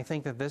again, I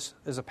think that this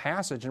is a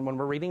passage, and when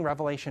we're reading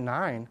Revelation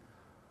 9,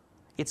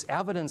 it's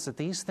evidence that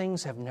these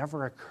things have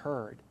never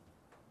occurred.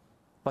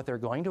 But they're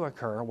going to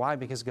occur. Why?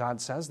 Because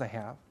God says they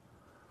have.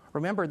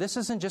 Remember, this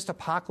isn't just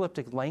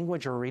apocalyptic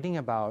language we're reading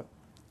about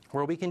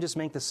where we can just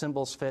make the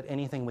symbols fit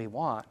anything we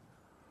want.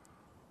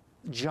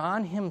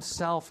 John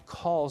himself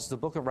calls the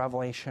book of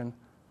Revelation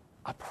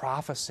a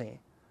prophecy.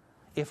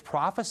 If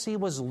prophecy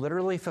was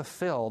literally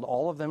fulfilled,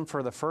 all of them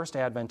for the first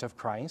advent of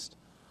Christ,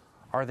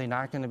 are they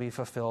not going to be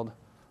fulfilled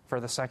for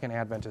the second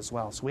advent as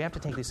well? So we have to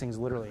take these things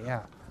literally,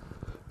 yeah.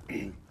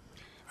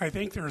 I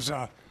think there's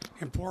an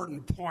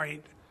important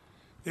point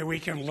that we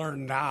can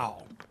learn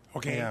now,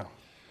 okay? Yeah.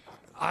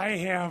 I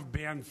have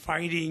been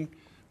fighting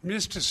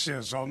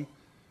mysticism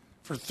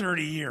for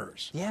 30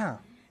 years. Yeah.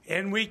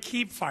 And we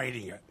keep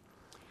fighting it.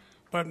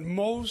 But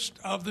most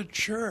of the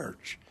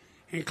church,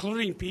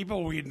 including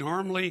people we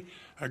normally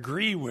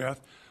agree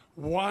with,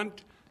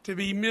 want to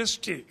be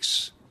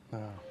mystics. Oh.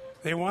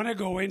 They want to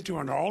go into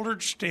an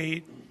altered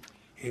state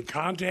and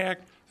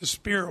contact the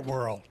spirit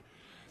world.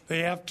 They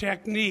have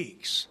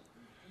techniques.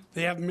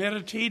 They have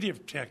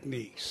meditative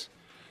techniques.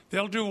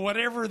 They'll do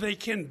whatever they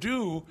can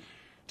do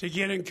to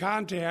get in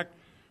contact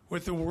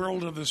with the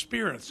world of the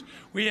spirits.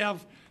 We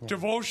have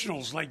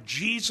devotionals like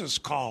Jesus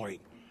Calling.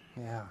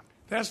 Yeah.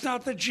 That's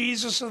not the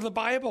Jesus of the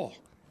Bible.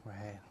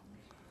 Right.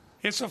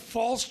 It's a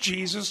false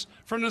Jesus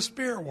from the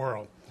spirit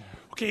world. Yeah.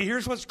 Okay,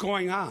 here's what's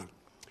going on.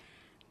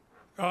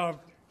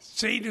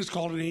 Satan is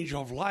called an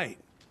angel of light.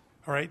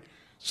 All right?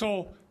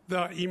 So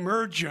the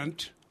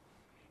emergent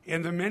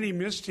and the many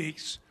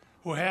mystics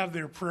who have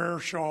their prayer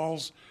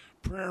shawls,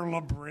 prayer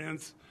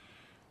labyrinth,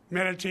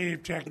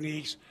 meditative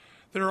techniques,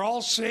 they're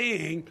all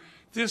saying,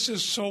 this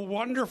is so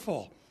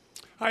wonderful.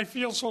 I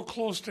feel so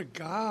close to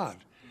God.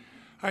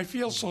 I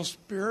feel so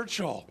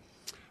spiritual.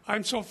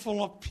 I'm so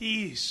full of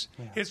peace.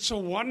 Yeah. It's so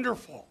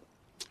wonderful.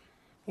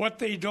 What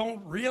they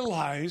don't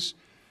realize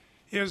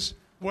is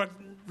what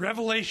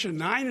Revelation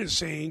 9 is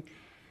saying,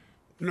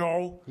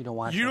 no, you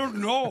don't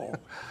know.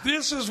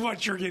 This is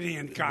what you're getting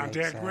in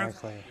contact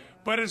with,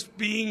 but it's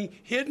being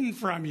hidden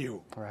from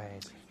you. Right.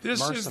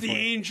 This is the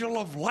angel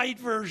of light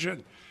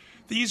version.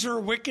 These are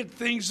wicked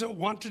things that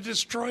want to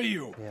destroy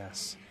you.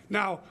 Yes.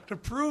 Now, to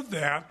prove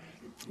that,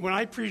 when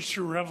I preached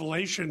through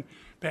Revelation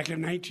back in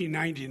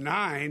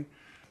 1999,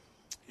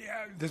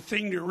 the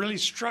thing that really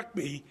struck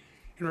me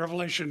in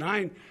Revelation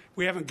 9,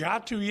 we haven't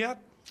got to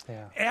yet.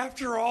 Yeah.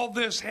 After all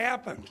this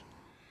happened,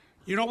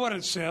 you know what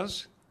it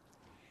says?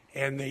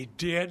 And they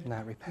did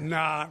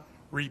not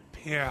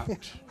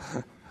repent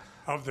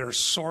of their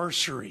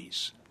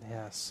sorceries.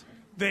 Yes.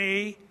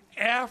 They,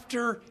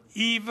 after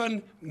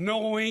even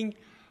knowing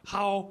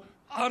how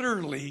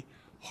utterly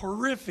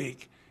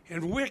horrific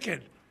and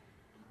wicked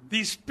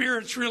these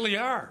spirits really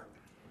are.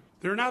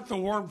 They're not the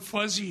warm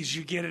fuzzies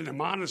you get in a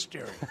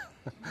monastery.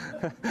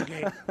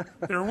 Okay?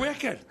 They're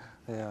wicked.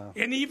 Yeah.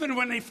 And even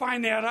when they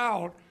find that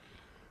out,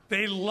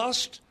 they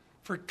lust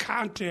for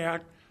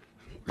contact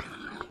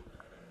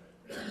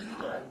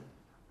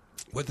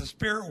with the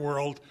spirit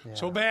world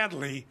so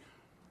badly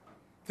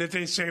that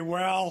they say,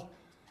 well,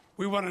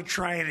 we want to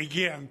try it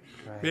again.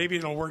 Right. Maybe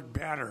it'll work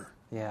better.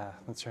 Yeah,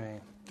 that's right.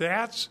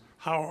 That's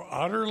how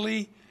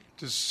utterly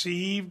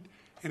deceived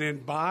and in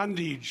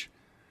bondage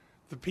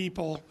the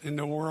people in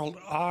the world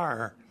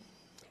are.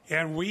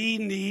 And we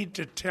need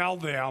to tell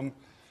them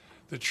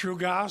the true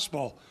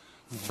gospel.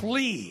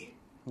 Flee.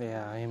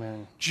 Yeah,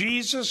 amen.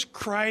 Jesus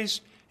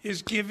Christ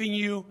is giving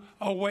you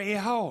a way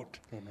out.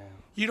 Amen.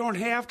 You don't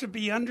have to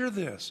be under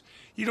this.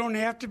 You don't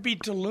have to be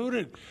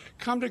deluded.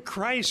 Come to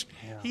Christ.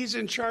 Yeah. He's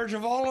in charge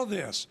of all of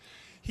this.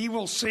 He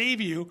will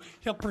save you.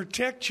 He'll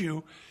protect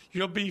you.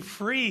 You'll be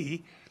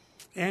free,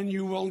 and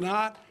you will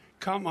not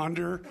come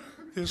under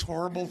this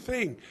horrible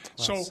thing.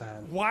 Well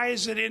said. Why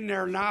is it in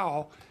there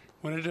now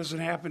when it doesn't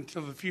happen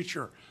till the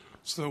future?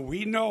 So that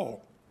we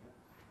know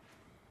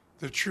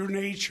the true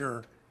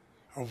nature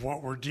of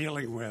what we're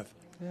dealing with.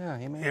 Yeah,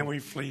 amen. And we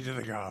flee to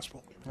the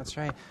gospel. That's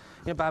right.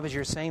 You know, Bob, as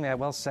you're saying that,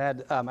 well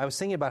said. I was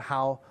thinking about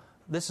how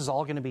this is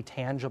all going to be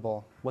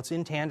tangible. What's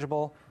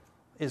intangible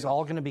is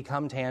all going to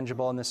become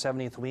tangible in the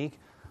 70th week.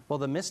 Well,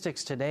 the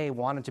mystics today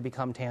want it to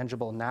become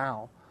tangible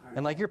now.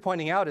 And like you're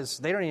pointing out, is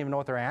they don't even know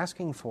what they're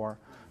asking for.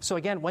 So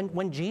again,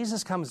 when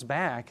Jesus comes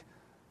back,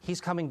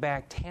 he's coming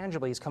back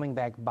tangibly. He's coming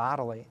back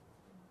bodily.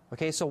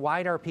 Okay, so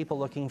why are people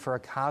looking for a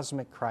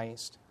cosmic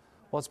Christ?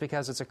 Well, it's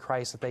because it's a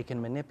Christ that they can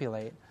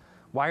manipulate.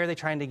 Why are they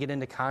trying to get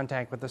into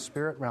contact with the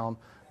spirit realm?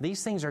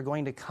 These things are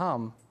going to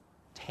come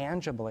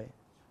tangibly,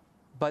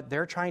 but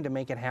they're trying to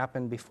make it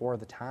happen before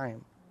the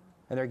time.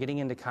 And they're getting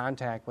into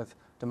contact with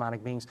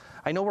demonic beings.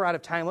 I know we're out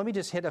of time. Let me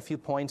just hit a few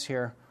points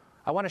here.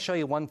 I want to show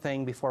you one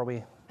thing before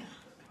we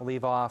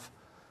leave off.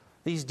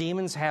 These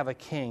demons have a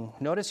king.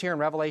 Notice here in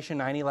Revelation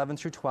 9:11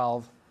 through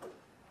 12,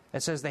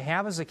 it says they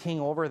have as a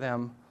king over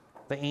them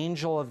the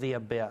angel of the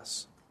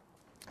abyss.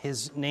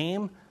 His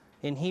name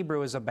in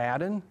Hebrew is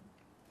Abaddon,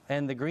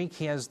 and the Greek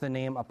he has the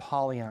name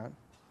Apollyon.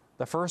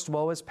 The first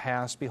woe is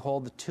past.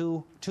 Behold,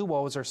 the two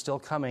woes are still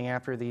coming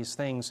after these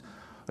things.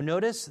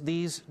 Notice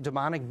these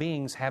demonic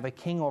beings have a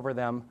king over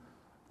them,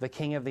 the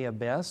king of the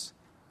abyss.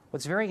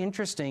 What's very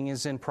interesting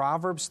is in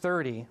Proverbs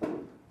 30,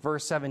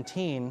 verse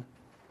 17,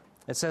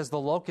 it says, the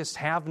locusts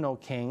have no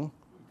king,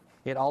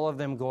 yet all of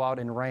them go out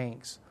in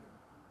ranks.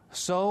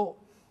 So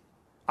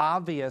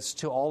obvious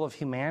to all of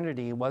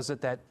humanity was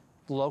it that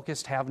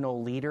locusts have no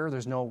leader,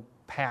 there's no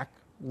pack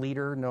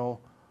leader, no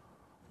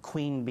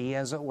queen bee,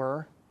 as it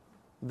were,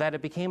 that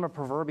it became a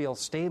proverbial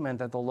statement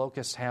that the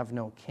locusts have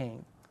no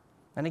king.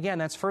 And again,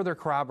 that's further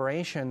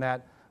corroboration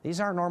that these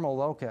aren't normal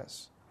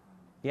locusts.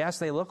 Yes,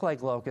 they look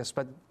like locusts,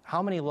 but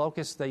how many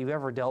locusts that you've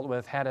ever dealt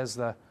with had as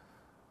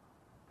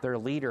their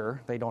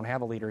leader, they don't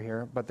have a leader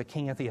here, but the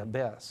king of the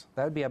abyss?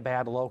 That would be a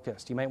bad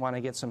locust. You might want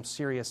to get some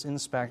serious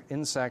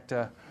insect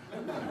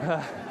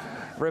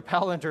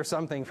repellent or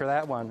something for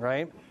that one,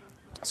 right?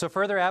 So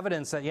further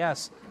evidence that,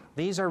 yes,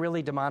 these are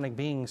really demonic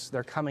beings.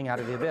 They're coming out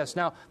of the abyss.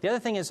 Now, the other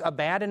thing is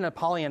Abaddon and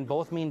Apollyon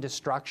both mean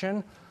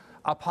destruction.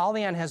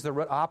 Apollyon has the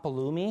root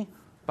apolumi.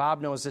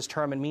 Bob knows this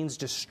term. It means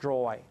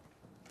destroy.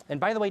 And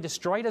by the way,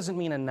 destroy doesn't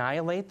mean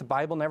annihilate. The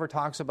Bible never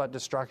talks about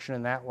destruction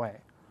in that way.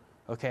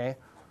 Okay?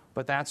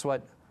 But that's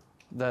what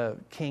the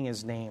king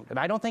is named. And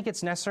I don't think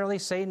it's necessarily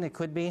Satan. It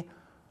could be.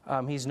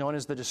 He's known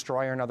as the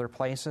destroyer in other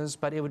places.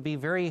 But it would be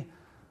very...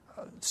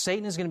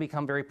 Satan is going to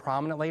become very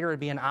prominent later. It would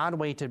be an odd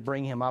way to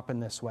bring him up in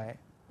this way.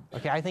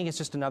 Okay, I think it's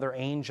just another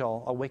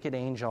angel, a wicked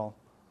angel,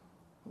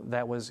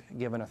 that was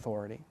given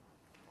authority.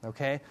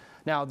 Okay?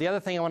 Now, the other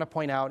thing I want to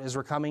point out is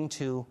we're coming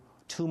to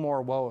 2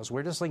 more woes.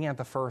 We're just looking at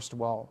the first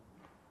woe,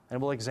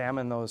 and we'll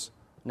examine those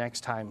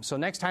next time. So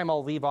next time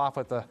I'll leave off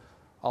with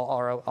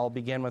I'll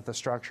begin with the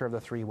structure of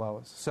the 3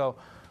 woes. So,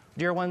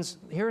 dear ones,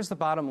 here's the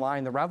bottom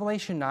line. The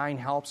Revelation 9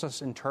 helps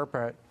us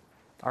interpret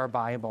our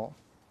Bible.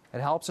 It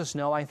helps us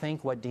know, I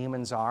think, what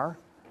demons are.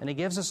 And it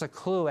gives us a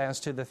clue as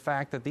to the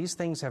fact that these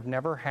things have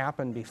never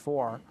happened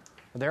before.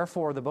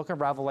 Therefore, the book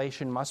of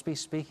Revelation must be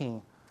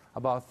speaking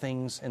about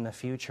things in the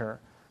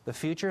future. The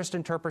futurist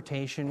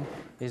interpretation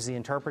is the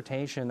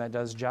interpretation that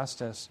does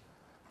justice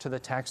to the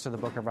text of the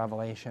book of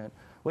Revelation.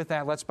 With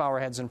that, let's bow our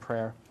heads in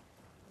prayer.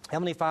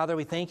 Heavenly Father,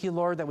 we thank you,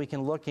 Lord, that we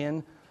can look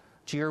in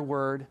to your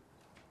word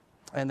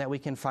and that we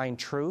can find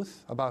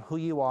truth about who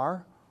you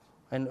are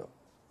and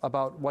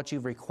about what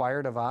you've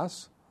required of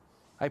us.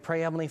 I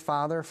pray, Heavenly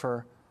Father,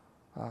 for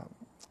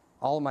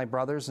all of my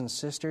brothers and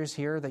sisters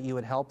here, that you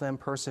would help them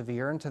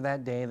persevere into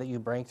that day that you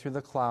break through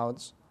the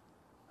clouds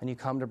and you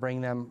come to bring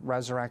them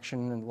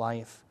resurrection and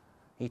life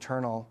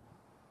eternal.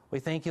 We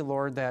thank you,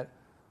 Lord, that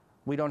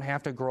we don't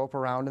have to grope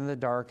around in the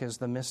dark as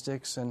the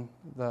mystics and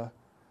the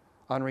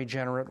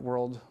unregenerate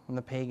world and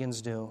the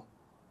pagans do,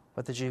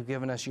 but that you've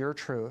given us your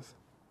truth,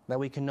 that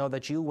we can know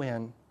that you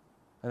win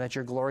and that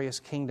your glorious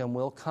kingdom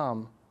will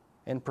come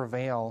and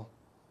prevail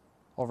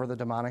over the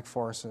demonic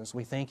forces.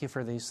 We thank you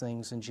for these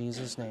things in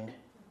Jesus' name.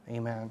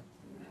 Amen.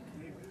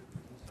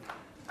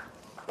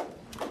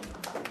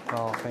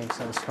 Oh, thanks.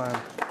 That was fun.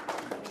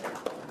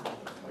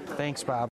 Thanks, Bob.